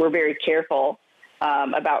 We're very careful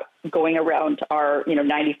about going around our,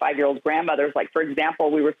 95-year-old grandmothers. Like, for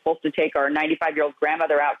example, we were supposed to take our 95-year-old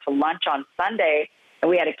grandmother out to lunch on Sunday, and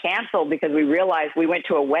we had to cancel because we realized we went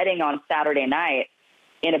to a wedding on Saturday night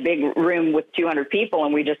in a big room with 200 people,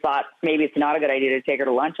 and we just thought maybe it's not a good idea to take her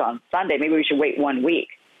to lunch on Sunday. Maybe we should wait 1 week,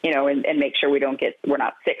 and make sure we're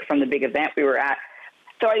not sick from the big event we were at.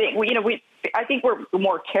 So I think, I think we're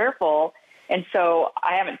more careful. And so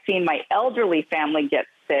I haven't seen my elderly family get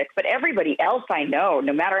sick, but everybody else I know,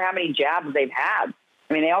 no matter how many jabs they've had,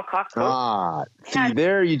 I mean, they all caught COVID. See,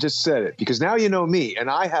 there you just said it, because now you know me,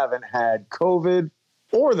 and I haven't had COVID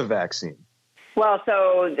or the vaccine. Well,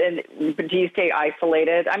 so do you stay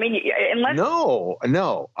isolated? I mean, unless...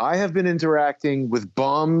 No. I have been interacting with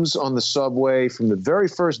bums on the subway from the very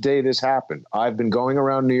first day this happened. I've been going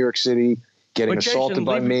around New York City, getting assaulted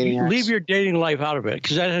by maniacs. Leave your dating life out of it,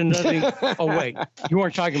 because that had nothing. Oh, wait, you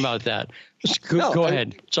weren't talking about that. Go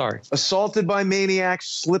ahead. Sorry. Assaulted by maniacs,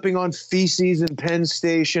 slipping on feces in Penn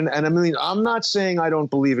Station. And I mean, I'm not saying I don't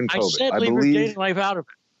believe in COVID. I said leave your dating life out of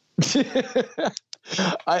it.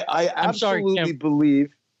 I absolutely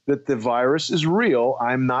believe that the virus is real.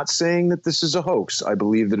 I'm not saying that this is a hoax. I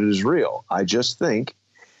believe that it is real. I just think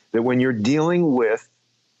that when you're dealing with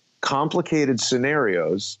complicated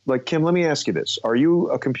scenarios, like, Kim, let me ask you this. Are you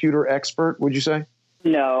a computer expert, would you say?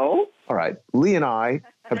 No. All right. Lee and I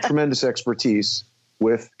have tremendous expertise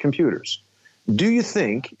with computers. Do you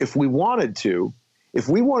think if we wanted to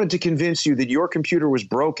convince you that your computer was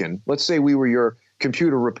broken, let's say we were your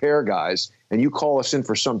computer repair guys and you call us in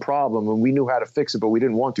for some problem and we knew how to fix it, but we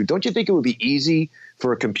didn't want to, don't you think it would be easy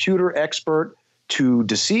for a computer expert to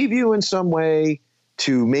deceive you in some way,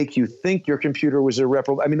 to make you think your computer was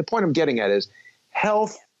irreparable? I mean, the point I'm getting at is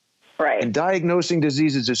health and diagnosing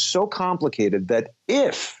diseases is so complicated that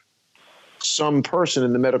if some person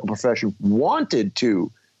in the medical profession wanted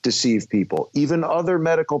to deceive people, even other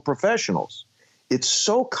medical professionals, it's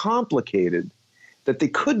so complicated that they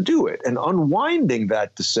could do it. And unwinding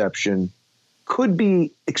that deception could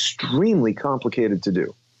be extremely complicated to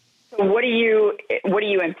do. So what are you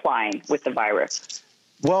implying with the virus?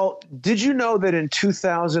 Well, did you know that in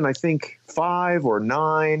 2005 or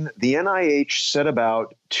 9, the NIH set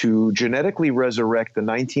about to genetically resurrect the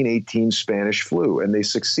 1918 Spanish flu, and they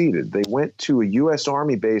succeeded. They went to a U.S.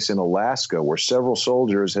 Army base in Alaska where several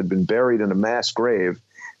soldiers had been buried in a mass grave.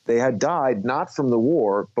 They had died not from the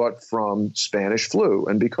war, but from Spanish flu.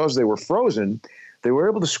 And because they were frozen, they were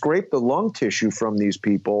able to scrape the lung tissue from these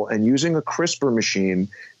people and, using a CRISPR machine,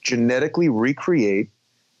 genetically recreate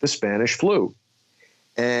the Spanish flu.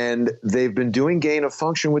 And they've been doing gain of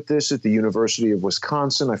function with this at the University of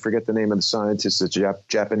Wisconsin. I forget the name of the scientist, it's a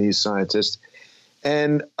Japanese scientist.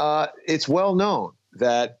 And it's well known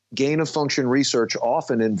that gain of function research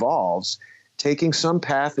often involves taking some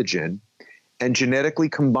pathogen and genetically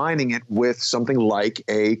combining it with something like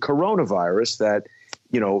a coronavirus that,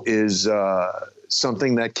 is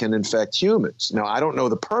something that can infect humans. Now, I don't know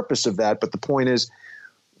the purpose of that, but the point is,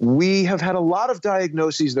 we have had a lot of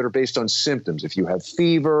diagnoses that are based on symptoms. If you have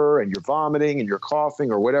fever and you're vomiting and you're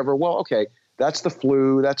coughing or whatever, well, okay, that's the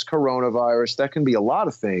flu, that's coronavirus, that can be a lot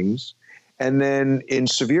of things. And then in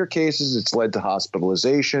severe cases, it's led to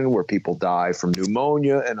hospitalization where people die from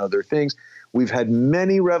pneumonia and other things. We've had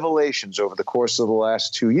many revelations over the course of the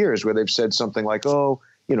last 2 years where they've said something like,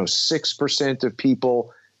 6% of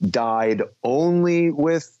people died only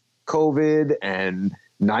with COVID and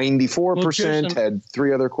 94% had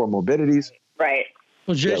 3 other comorbidities. Right.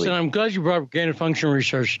 Well, Jason, I'm glad you brought up gain of function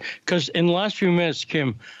research, because in the last few minutes,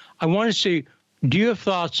 Kim, I want to see, do you have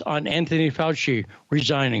thoughts on Anthony Fauci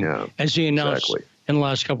resigning as he announced in the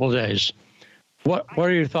last couple of days? What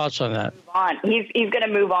are your thoughts on that? He's going to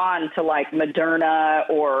move on to like Moderna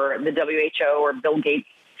or the WHO or Bill Gates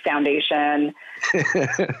Foundation.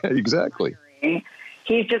 Exactly.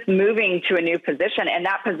 He's just moving to a new position, and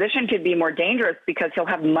that position could be more dangerous because he'll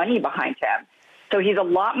have money behind him. So he's a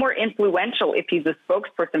lot more influential if he's a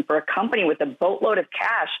spokesperson for a company with a boatload of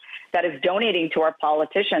cash that is donating to our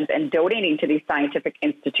politicians and donating to these scientific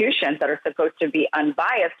institutions that are supposed to be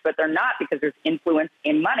unbiased, but they're not because there's influence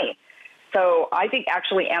in money. So I think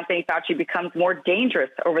actually Anthony Fauci becomes more dangerous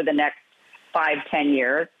over the next 5-10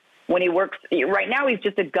 years when he works. Right now, he's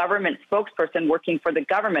just a government spokesperson working for the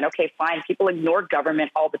government. Okay, fine. People ignore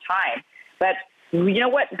government all the time. But you know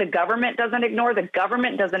what the government doesn't ignore? The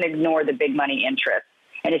government doesn't ignore the big money interests.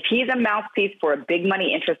 And if he's a mouthpiece for a big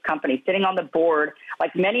money interest company sitting on the board,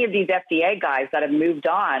 like many of these FDA guys that have moved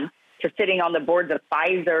on to sitting on the boards of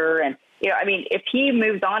Pfizer and, if he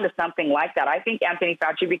moves on to something like that, I think Anthony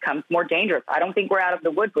Fauci becomes more dangerous. I don't think we're out of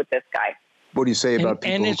the woods with this guy. What do you say about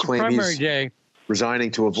people who claim he's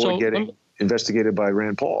resigning to avoid getting investigated by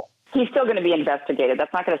Rand Paul? He's still going to be investigated.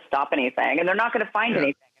 That's not going to stop anything. And they're not going to find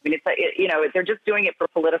anything. I mean, they're just doing it for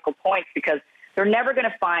political points because they're never going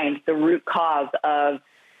to find the root cause of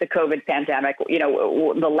the COVID pandemic,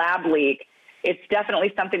 the lab leak. It's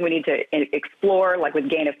definitely something we need to explore, like with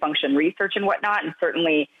gain of function research and whatnot, and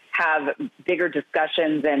certainly have bigger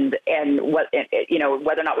discussions and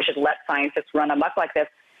whether or not we should let scientists run amok like this.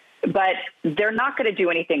 But they're not going to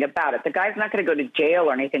do anything about it. The guy's not going to go to jail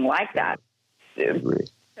or anything like that.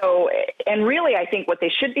 So, and really, I think what they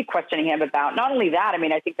should be questioning him about, not only that,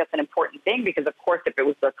 I think that's an important thing because, of course, if it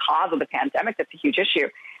was the cause of the pandemic, that's a huge issue.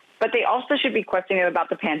 But they also should be questioning him about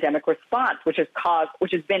the pandemic response, which has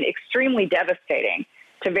been extremely devastating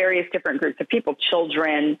to various different groups of people,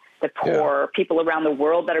 children, the poor, people around the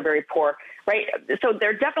world that are very poor, right? So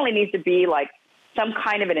there definitely needs to be like some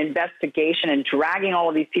kind of an investigation and dragging all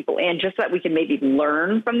of these people in just so that we can maybe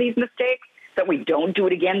learn from these mistakes, so that we don't do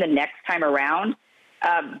it again the next time around.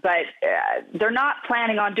 But they're not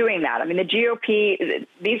planning on doing that. The GOP,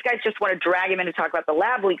 these guys just want to drag him in to talk about the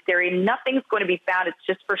lab leak theory. Nothing's going to be found. It's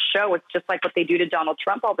just for show. It's just like what they do to Donald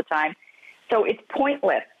Trump all the time. So it's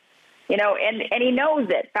pointless, and he knows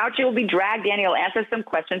it. Fauci will be dragged in. He'll answer some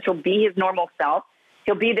questions. He'll be his normal self.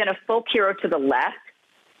 He'll be then a folk hero to the left.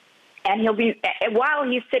 And he'll be, while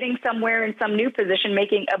he's sitting somewhere in some new position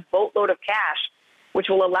making a boatload of cash, which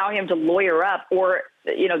will allow him to lawyer up, or,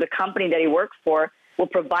 the company that he works for will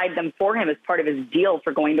provide them for him as part of his deal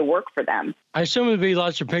for going to work for them. I assume there'd be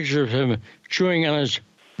lots of pictures of him chewing on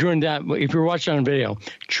during that, if you're watching on video,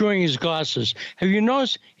 chewing his glasses. Have you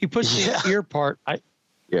noticed he puts the ear part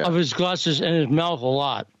of his glasses in his mouth a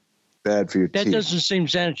lot? Bad for your teeth. That doesn't seem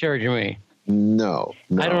sanitary to me. No,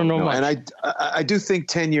 I don't know much. And I do think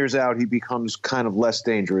 10 years out, he becomes kind of less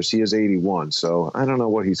dangerous. He is 81, so I don't know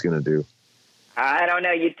what he's going to do. I don't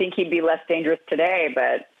know. You'd think he'd be less dangerous today,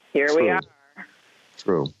 but here we are.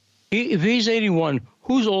 True. If he's 81,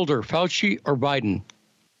 who's older, Fauci or Biden?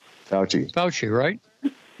 Fauci, right?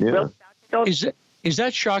 Yeah. Is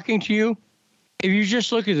that shocking to you? If you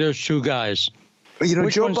just look at those two guys.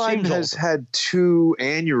 Joe Biden has had 2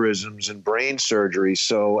 aneurysms and brain surgery,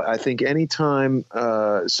 so I think anytime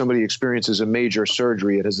somebody experiences a major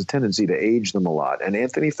surgery, it has a tendency to age them a lot. And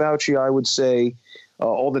Anthony Fauci, I would say,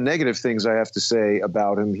 all the negative things I have to say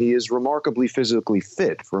about him, he is remarkably physically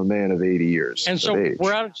fit for a man of 80 years. And so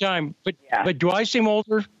we're out of time, but do I seem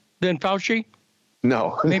older than Fauci?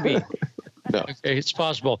 No. Maybe. No. Okay, it's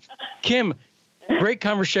possible. Kim, great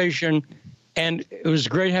conversation, and it was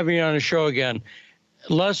great having you on the show again.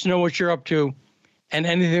 Let us know what you're up to and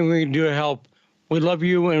anything we can do to help. We love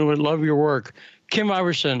you and we love your work. Kim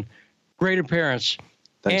Iverson, great appearance.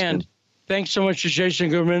 Thanks, thanks so much to Jason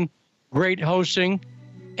Goodman, great hosting,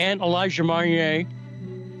 and Elijah Marnier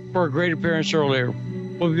for a great appearance earlier.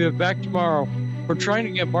 We'll be back tomorrow. We're trying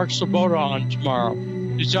to get Mark Sloboda on tomorrow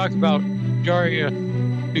to talk about Daria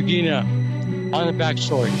Dugina on the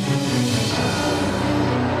backstory.